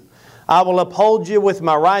help you. I will uphold you with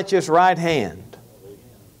my righteous right hand.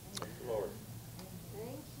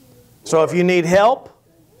 So if you need help,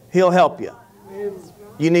 He'll help you.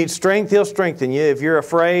 You need strength, He'll strengthen you. If you're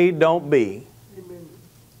afraid, don't be.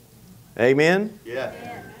 Amen? Yeah.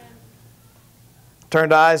 Turn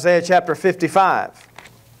to Isaiah chapter 55.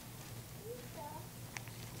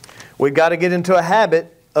 We've got to get into a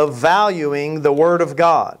habit of valuing the Word of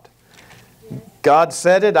God. God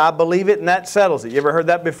said it, I believe it, and that settles it. You ever heard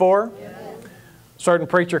that before? Yes. Certain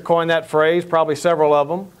preacher coined that phrase, probably several of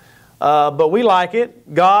them. But we like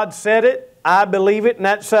it. God said it, I believe it, and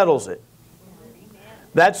that settles it.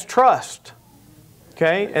 That's trust.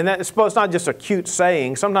 Okay? And it's not just a cute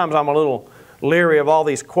saying. Sometimes I'm a little leery of all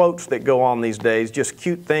these quotes that go on these days, just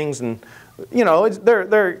cute things. And,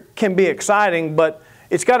 there can be exciting, but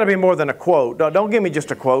it's got to be more than a quote. Don't give me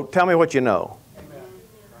just a quote. Tell me what you know. Amen.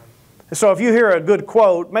 So if you hear a good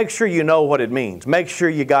quote, make sure you know what it means. Make sure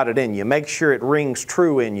you got it in you. Make sure it rings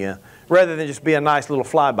true in you, rather than just be a nice little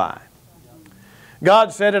flyby.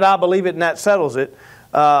 God said it, I believe it, and that settles it.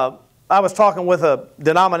 I was talking with a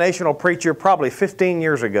denominational preacher probably 15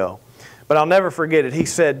 years ago, but I'll never forget it. He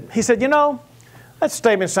said, that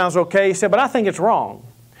statement sounds okay. He said, but I think it's wrong.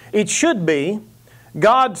 It should be,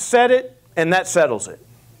 God said it, and that settles it.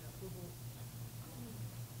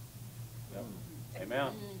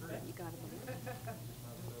 Amen.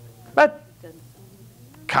 That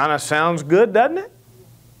kind of sounds good, doesn't it?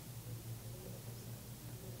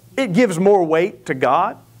 It gives more weight to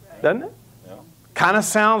God, doesn't it? Yeah. Kind of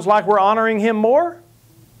sounds like we're honoring Him more,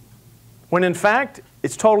 when in fact,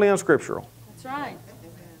 it's totally unscriptural. That's right.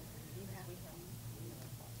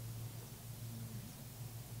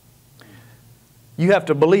 You have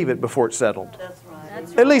to believe it before it's settled. That's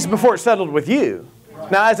right. At least before it's settled with you.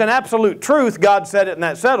 Now, as an absolute truth, God said it and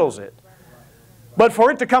that settles it. But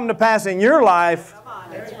for it to come to pass in your life,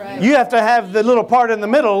 you have to have the little part in the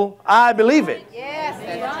middle, I believe it. Yes,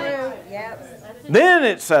 that's true. Yes. Then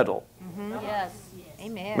it's settled. Yes.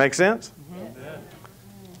 Amen. Make sense?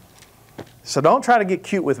 So don't try to get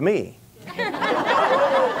cute with me.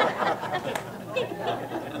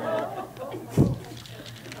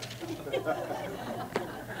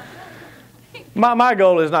 My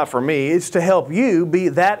goal is not for me. It's to help you be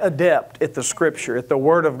that adept at the Scripture, at the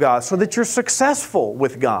Word of God, so that you're successful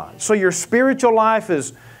with God. So your spiritual life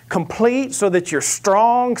is complete, so that you're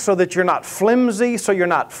strong, so that you're not flimsy, so you're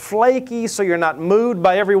not flaky, so you're not moved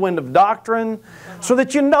by every wind of doctrine, so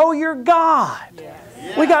that you know your God.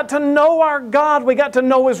 We got to know our God. We got to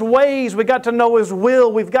know His ways. We got to know His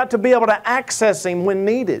will. We've got to be able to access Him when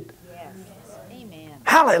needed. Yes. Amen.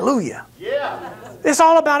 Hallelujah. Yeah. It's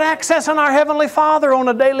all about accessing our Heavenly Father on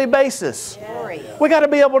a daily basis. Glory. We got to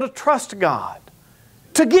be able to trust God,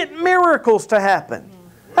 to get miracles to happen.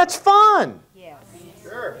 That's fun. Yes.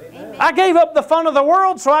 Sure. I gave up the fun of the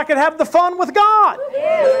world so I could have the fun with God.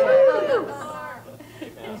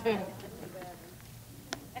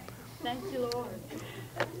 Thank you, Lord.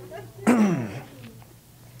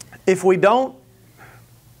 If we don't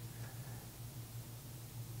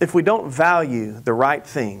value the right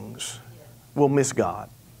things, we'll miss God.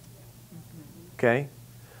 Okay?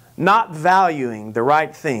 Not valuing the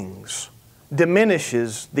right things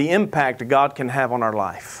diminishes the impact God can have on our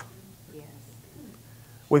life. Yes.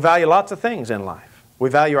 We value lots of things in life. We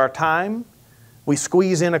value our time. We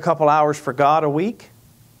squeeze in a couple hours for God a week.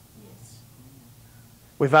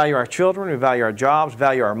 We value our children. We value our jobs,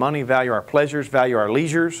 value our money, value our pleasures, value our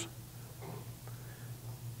leisures.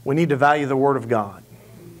 We need to value the Word of God.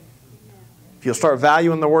 If you'll start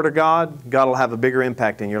valuing the Word of God, God will have a bigger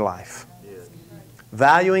impact in your life.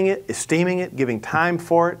 Valuing it, esteeming it, giving time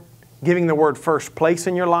for it, giving the Word first place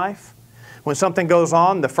in your life. When something goes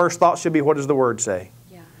on, the first thought should be, what does the Word say?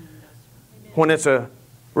 Yeah. When it's a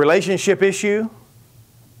relationship issue,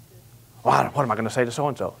 well, what am I going to say to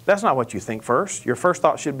so-and-so? That's not what you think first. Your first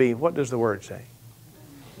thought should be, what does the Word say?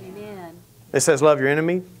 Amen. It says, love your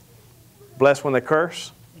enemy, bless when they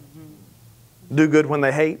curse, do good when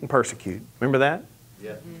they hate and persecute. Remember that?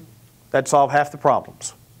 Yeah. That'd solve half the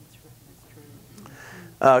problems.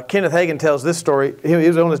 Kenneth Hagin tells this story. He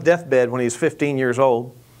was on his deathbed when he was 15 years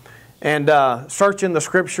old. And searching the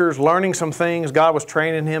Scriptures, learning some things. God was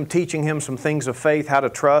training him, teaching him some things of faith, how to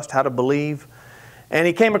trust, how to believe. And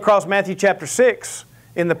he came across Matthew chapter 6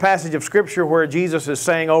 in the passage of Scripture where Jesus is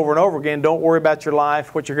saying over and over again, don't worry about your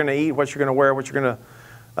life, what you're going to eat, what you're going to wear, what you're going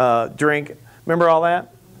to drink. Remember all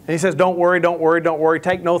that? And he says, don't worry, don't worry, don't worry.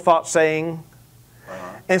 Take no thought saying.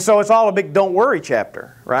 And so it's all a big don't worry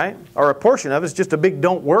chapter, right? Or a portion of it's just a big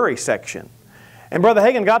don't worry section. And Brother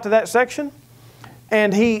Hagin got to that section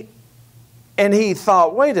and he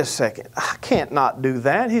thought, wait a second, I can't not do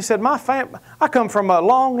that. He said, I come from a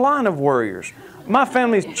long line of warriors. My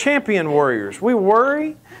family's champion warriors. We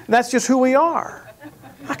worry. That's just who we are.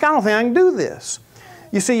 I don't think I can do this.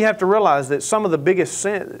 You see, you have to realize that some of the biggest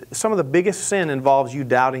sin involves you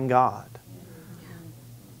doubting God.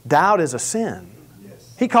 Doubt is a sin.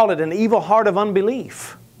 He called it an evil heart of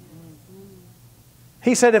unbelief.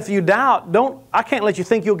 He said, if you doubt, I can't let you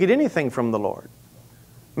think you'll get anything from the Lord.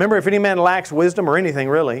 Remember, if any man lacks wisdom or anything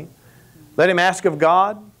really, let him ask of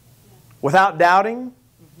God without doubting.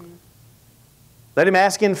 Let him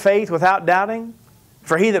ask in faith without doubting.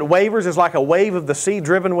 For he that wavers is like a wave of the sea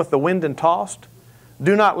driven with the wind and tossed.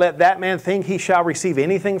 Do not let that man think he shall receive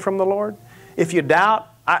anything from the Lord. If you doubt,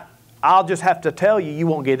 I'll just have to tell you, you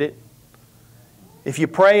won't get it. If you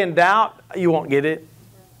pray and doubt, you won't get it.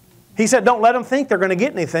 He said, don't let them think they're going to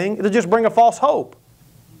get anything. It'll just bring a false hope.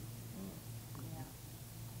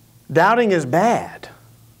 Doubting is bad.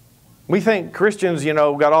 We think Christians,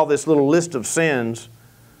 got all this little list of sins.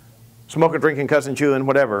 Smoking, drinking, cussing, chewing,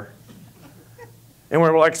 whatever. And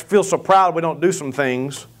we're like, feel so proud we don't do some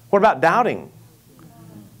things. What about doubting?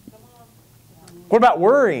 What about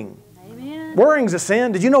worrying? Amen. Worrying's a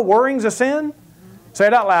sin. Did you know worrying's a sin? Say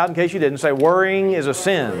it out loud in case you didn't. Say, worrying is a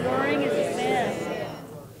sin. Worrying is a sin.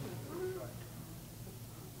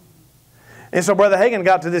 And so Brother Hagin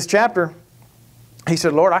got to this chapter. He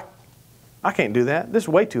said, Lord, I can't do that. This is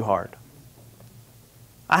way too hard.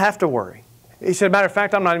 I have to worry. He said, matter of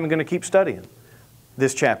fact, I'm not even going to keep studying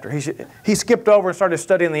this chapter. He skipped over and started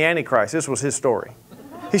studying the Antichrist. This was his story.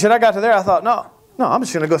 He said, I got to there. I thought, no, I'm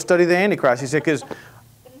just going to go study the Antichrist. He said, because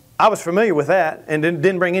I was familiar with that and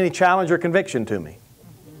didn't bring any challenge or conviction to me.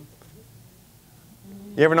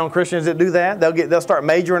 You ever known Christians that do that? They'll start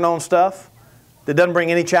majoring on stuff that doesn't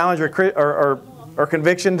bring any challenge or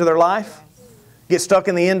conviction to their life. Get stuck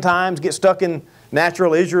in the end times, get stuck in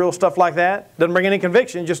natural Israel, stuff like that. Doesn't bring any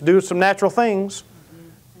conviction, just do some natural things.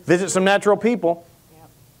 Visit some natural people.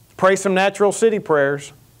 Pray some natural city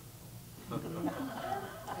prayers.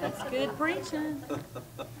 That's good preaching.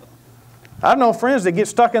 I've known friends that get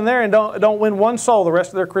stuck in there and don't win one soul the rest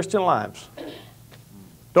of their Christian lives.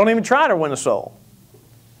 Don't even try to win a soul.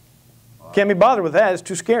 Can't be bothered with that. It's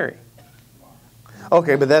too scary.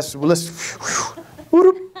 Okay, but let's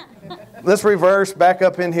reverse back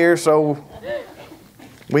up in here so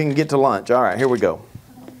we can get to lunch. All right, here we go.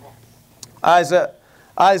 Isaiah.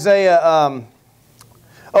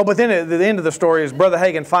 But then at the end of the story is Brother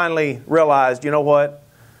Hagin finally realized, you know what?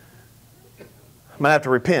 I'm going to have to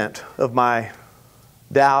repent of my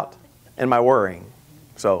doubt and my worrying.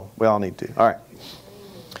 So we all need to. All right.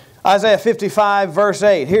 Isaiah 55 verse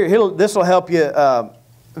 8. This will help you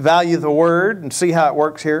value the Word and see how it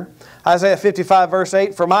works here. Isaiah 55 verse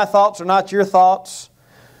 8. For my thoughts are not your thoughts,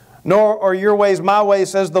 nor are your ways my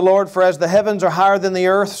ways, says the Lord. For as the heavens are higher than the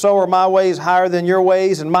earth, so are my ways higher than your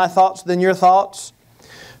ways, and my thoughts than your thoughts.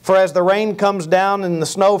 For as the rain comes down and the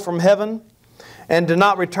snow from heaven, and do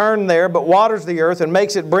not return there, but waters the earth, and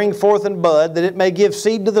makes it bring forth and bud, that it may give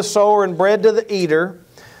seed to the sower and bread to the eater,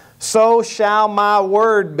 so shall my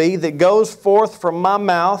word be that goes forth from my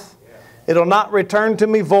mouth. It will not return to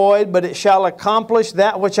me void, but it shall accomplish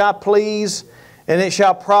that which I please, and it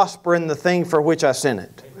shall prosper in the thing for which I sent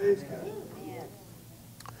it.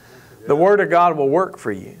 The Word of God will work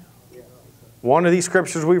for you. One of these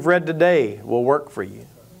scriptures we've read today will work for you.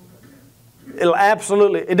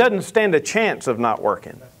 It doesn't stand a chance of not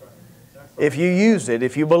working. If you use it,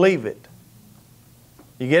 if you believe it.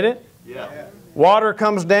 You get it? Yeah. Water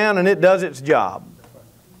comes down and it does its job.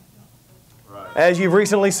 As you've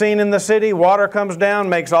recently seen in the city, water comes down,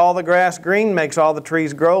 makes all the grass green, makes all the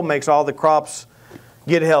trees grow, makes all the crops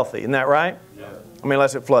get healthy. Isn't that right? Yeah. I mean,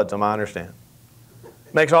 unless it floods them, I understand.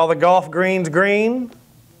 Makes all the golf greens green.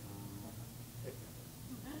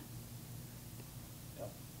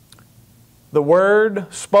 The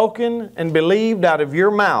word spoken and believed out of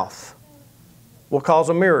your mouth will cause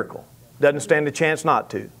a miracle. Doesn't stand a chance not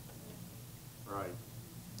to. Right.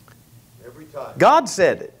 Every time. God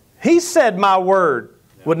said it. He said my word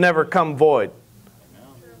would never come void.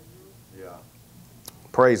 Yeah.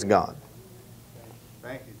 Praise God.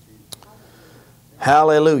 Thank you, Jesus.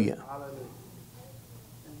 Hallelujah.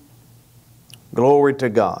 Glory to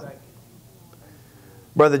God.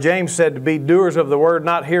 Brother James said to be doers of the word,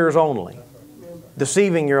 not hearers only.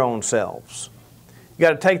 Deceiving your own selves. You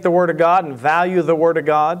got to take the Word of God and value the Word of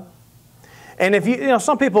God. And if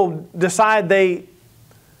some people decide they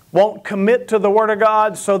won't commit to the Word of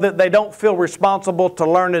God so that they don't feel responsible to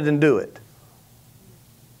learn it and do it.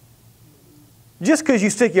 Just because you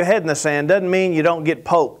stick your head in the sand doesn't mean you don't get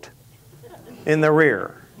poked in the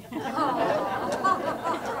rear.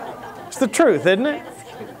 It's the truth, isn't it?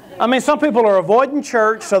 I mean, some people are avoiding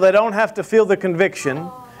church so they don't have to feel the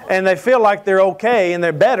conviction, and they feel like they're okay and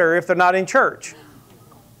they're better if they're not in church.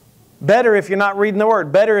 Better if you're not reading the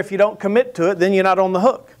Word. Better if you don't commit to it, then you're not on the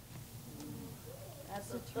hook.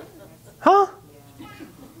 Huh?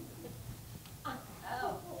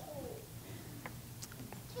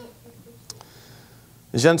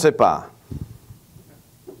 Je ne sais pas.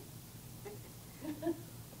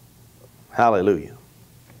 Hallelujah.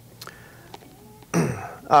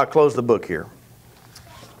 I'll close the book here.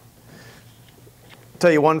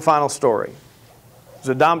 Tell you one final story. There's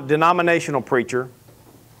a denominational preacher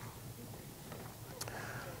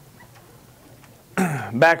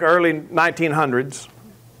back early 1900s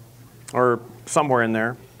or somewhere in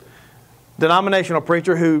there. Denominational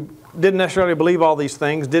preacher who didn't necessarily believe all these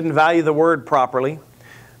things, didn't value the Word properly.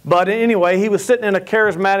 But anyway, he was sitting in a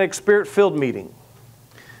charismatic, Spirit-filled meeting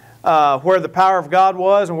where the power of God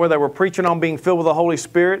was and where they were preaching on being filled with the Holy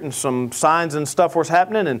Spirit and some signs and stuff was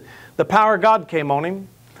happening, and the power of God came on him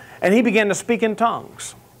and he began to speak in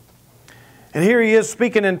tongues. And here he is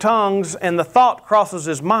speaking in tongues and the thought crosses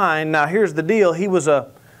his mind. Now here's the deal. He was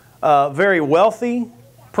a very wealthy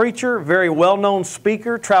preacher, very well-known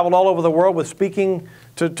speaker, traveled all over the world with speaking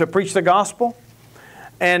to preach the gospel,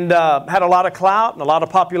 and had a lot of clout and a lot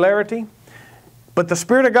of popularity. But the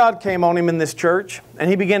Spirit of God came on him in this church, and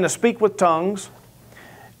he began to speak with tongues.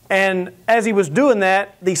 And as he was doing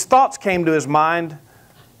that, these thoughts came to his mind.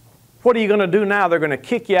 What are you going to do now? They're going to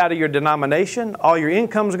kick you out of your denomination. All your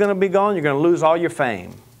income's going to be gone. You're going to lose all your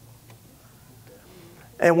fame.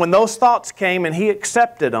 And when those thoughts came and he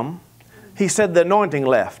accepted them, he said the anointing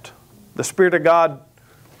left. The Spirit of God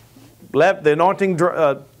The anointing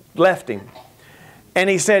left him. And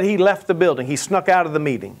he said he left the building. He snuck out of the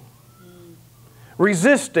meeting,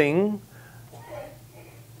 resisting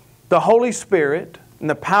the Holy Spirit and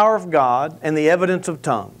the power of God and the evidence of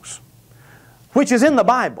tongues, which is in the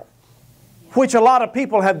Bible, which a lot of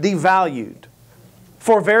people have devalued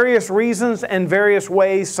for various reasons and various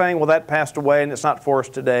ways, saying, well, that passed away and it's not for us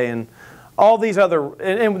today, and all these other,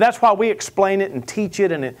 and that's why we explain it and teach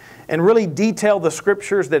it and really detail the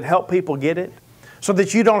Scriptures that help people get it, so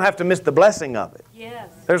that you don't have to miss the blessing of it. Yes.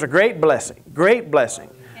 There's a great blessing, great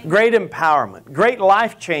empowerment, great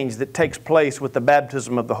life change that takes place with the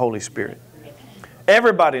baptism of the Holy Spirit.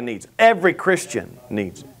 Everybody needs it. Every Christian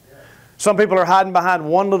needs it. Some people are hiding behind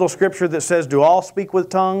one little scripture that says, do all speak with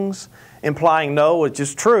tongues? Implying no, which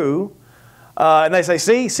is true. And they say,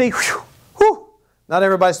 see, whew, whew, not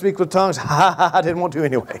everybody speaks with tongues. I didn't want to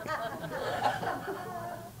anyway.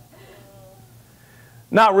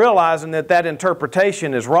 Not realizing that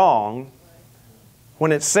interpretation is wrong.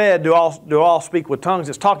 When it's said, do all speak with tongues,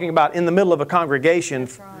 it's talking about in the middle of a congregation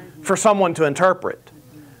for someone to interpret.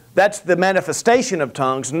 That's the manifestation of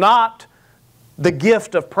tongues, not the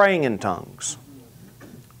gift of praying in tongues.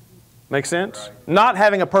 Make sense? Not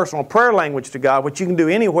having a personal prayer language to God, which you can do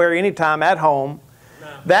anywhere, anytime, at home.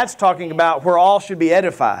 That's talking about where all should be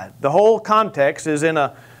edified. The whole context is in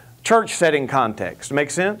a church setting context. Make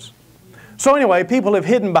sense? So anyway, people have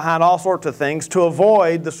hidden behind all sorts of things to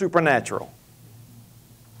avoid the supernatural.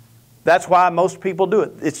 That's why most people do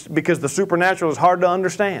it. It's because the supernatural is hard to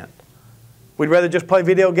understand. We'd rather just play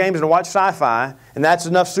video games and watch sci-fi, and that's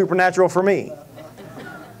enough supernatural for me.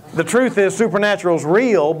 The truth is, supernatural is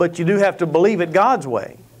real, but you do have to believe it God's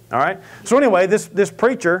way. All right? So anyway, this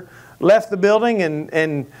preacher left the building,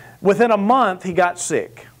 and within a month, he got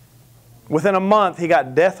sick. Within a month, he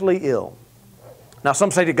got deathly ill. Now,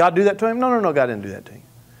 some say, did God do that to him? No, God didn't do that to you.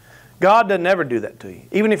 God doesn't ever do that to you.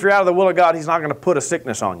 Even if you're out of the will of God, He's not going to put a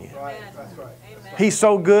sickness on you. Right. That's right. He's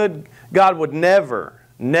so good, God would never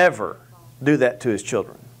do that to His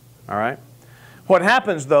children. All right? What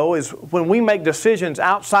happens, though, is when we make decisions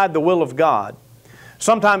outside the will of God,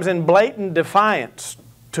 sometimes in blatant defiance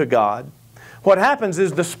to God, what happens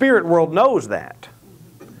is the spirit world knows that.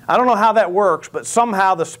 I don't know how that works, but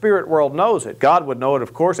somehow the spirit world knows it. God would know it,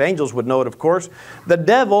 of course. Angels would know it, of course. The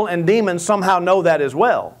devil and demons somehow know that as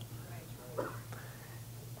well.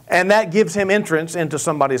 And that gives him entrance into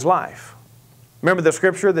somebody's life. Remember the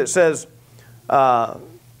scripture that says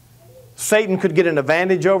Satan could get an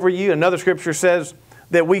advantage over you? Another scripture says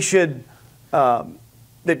that we should,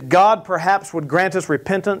 that God perhaps would grant us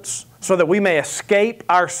repentance so that we may escape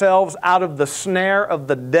ourselves out of the snare of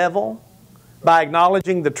the devil by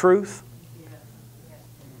acknowledging the truth.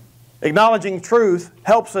 Acknowledging truth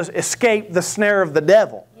helps us escape the snare of the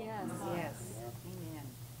devil.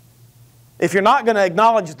 If you're not going to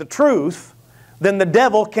acknowledge the truth, then the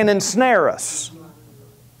devil can ensnare us.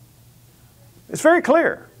 It's very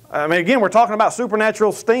clear. I mean, again, we're talking about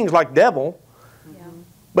supernatural things like devil,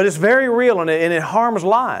 but it's very real and it harms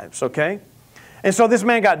lives, okay? And so this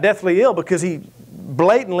man got deathly ill because he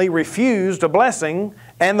blatantly refused a blessing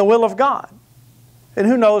and the will of God. And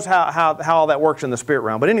who knows how all that works in the spirit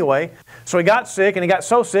realm. But anyway, so he got sick, and he got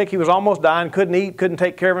so sick he was almost dying, couldn't eat, couldn't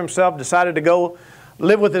take care of himself, decided to go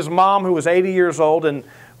live with his mom, who was 80 years old. And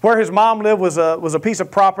where his mom lived was a piece of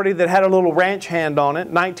property that had a little ranch hand on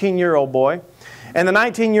it, 19-year-old boy. And the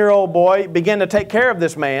 19-year-old boy began to take care of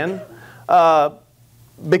this man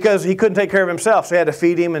because he couldn't take care of himself. So he had to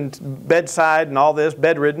feed him and bedside and all this,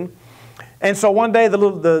 bedridden. And so one day the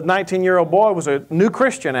 19-year-old boy was a new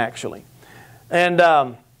Christian, actually.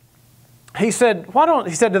 And he said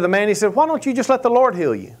to the man, why don't you just let the Lord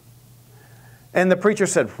heal you? And the preacher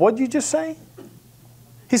said, what did you just say?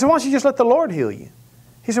 He said, why don't you just let the Lord heal you?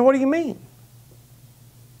 He said, what do you mean?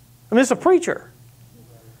 I mean, it's a preacher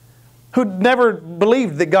who never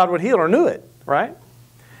believed that God would heal or knew it, right?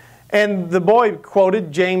 And the boy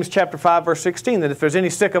quoted James chapter 5, verse 16, that if there's any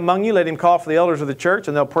sick among you, let him call for the elders of the church,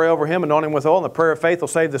 and they'll pray over him, anoint him with oil, and the prayer of faith will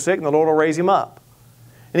save the sick, and the Lord will raise him up.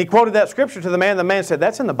 And he quoted that scripture to the man. The man said,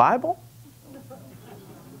 that's in the Bible?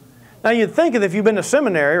 Now you'd think that if you've been to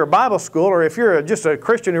seminary or Bible school, or if you're just a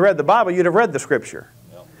Christian who read the Bible, you'd have read the scripture.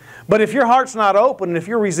 But if your heart's not open and if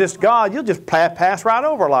you resist God, you'll just pass right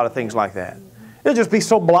over a lot of things like that. You'll just be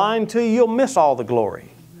so blind to you, you'll miss all the glory.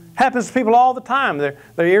 Happens to people all the time. Their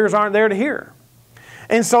ears aren't there to hear.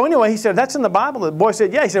 And so anyway, he said, that's in the Bible. The boy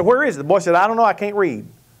said, yeah. He said, where is it? The boy said, I don't know. I can't read.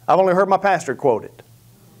 I've only heard my pastor quote it.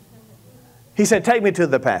 He said, take me to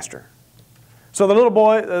the pastor. So the little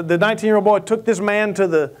boy, the 19-year-old boy, took this man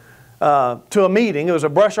to a meeting. It was a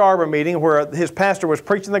brush arbor meeting where his pastor was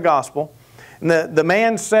preaching the gospel. And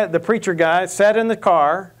the preacher guy sat in the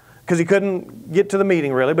car, because he couldn't get to the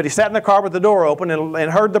meeting really, but he sat in the car with the door open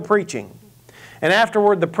and heard the preaching. And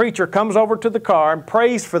afterward, the preacher comes over to the car and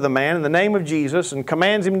prays for the man in the name of Jesus and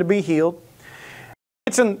commands him to be healed.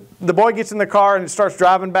 The boy gets in the car and starts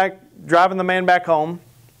driving the man back home.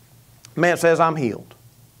 The man says, I'm healed.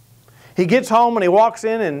 He gets home and he walks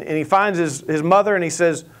in and he finds his mother, and he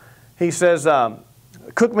says,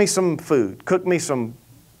 cook me some food. Cook me some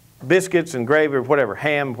biscuits and gravy or whatever,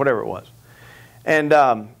 ham, whatever it was.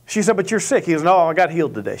 And she said, but you're sick. He goes, no, I got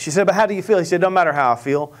healed today. She said, but how do you feel? He said, don't matter how I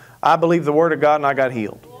feel. I believe the Word of God and I got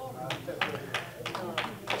healed.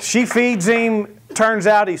 She feeds him. Turns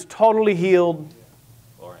out he's totally healed.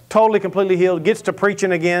 Totally, completely healed. Gets to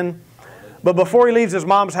preaching again. But before he leaves his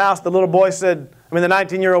mom's house, the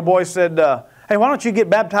 19-year-old boy said, hey, why don't you get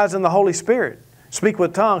baptized in the Holy Spirit? Speak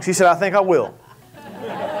with tongues. He said, I think I will.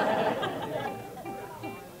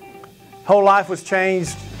 Whole life was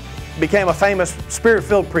changed. Became a famous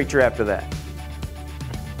Spirit-filled preacher after that.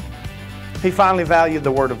 He finally valued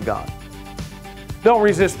the Word of God. Don't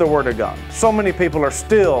resist the Word of God. So many people are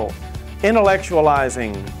still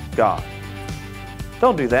intellectualizing God.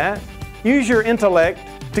 Don't do that. Use your intellect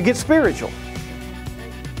to get spiritual.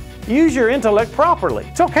 Use your intellect properly.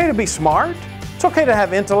 It's okay to be smart. It's okay to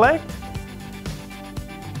have intellect.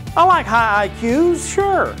 I like high IQs,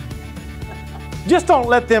 sure. Just don't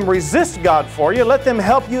let them resist God for you. Let them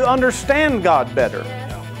help you understand God better.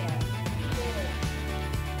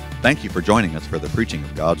 Thank you for joining us for the preaching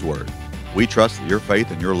of God's Word. We trust that your faith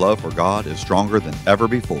and your love for God is stronger than ever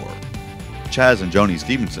before. Chaz and Joni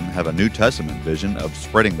Stevenson have a New Testament vision of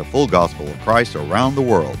spreading the full gospel of Christ around the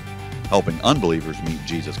world, helping unbelievers meet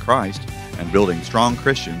Jesus Christ, and building strong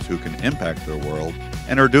Christians who can impact their world,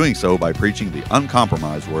 and are doing so by preaching the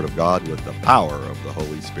uncompromised Word of God with the power of the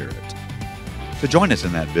Holy Spirit. To join us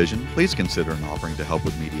in that vision, please consider an offering to help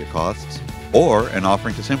with media costs, or an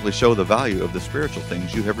offering to simply show the value of the spiritual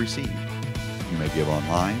things you have received. You may give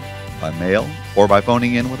online, by mail, or by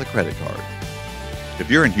phoning in with a credit card. If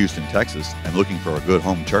you're in Houston, Texas, and looking for a good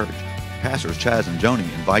home church, Pastors Chaz and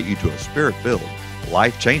Joni invite you to a Spirit-filled,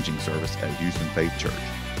 life-changing service at Houston Faith Church,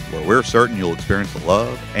 where we're certain you'll experience the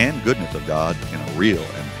love and goodness of God in a real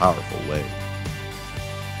and powerful way.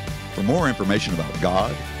 For more information about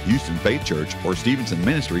God, Houston Faith Church, or Stevenson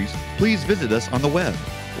Ministries, please visit us on the web,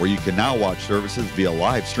 where you can now watch services via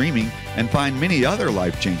live streaming and find many other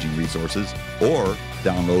life-changing resources, or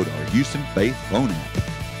download our Houston Faith phone app.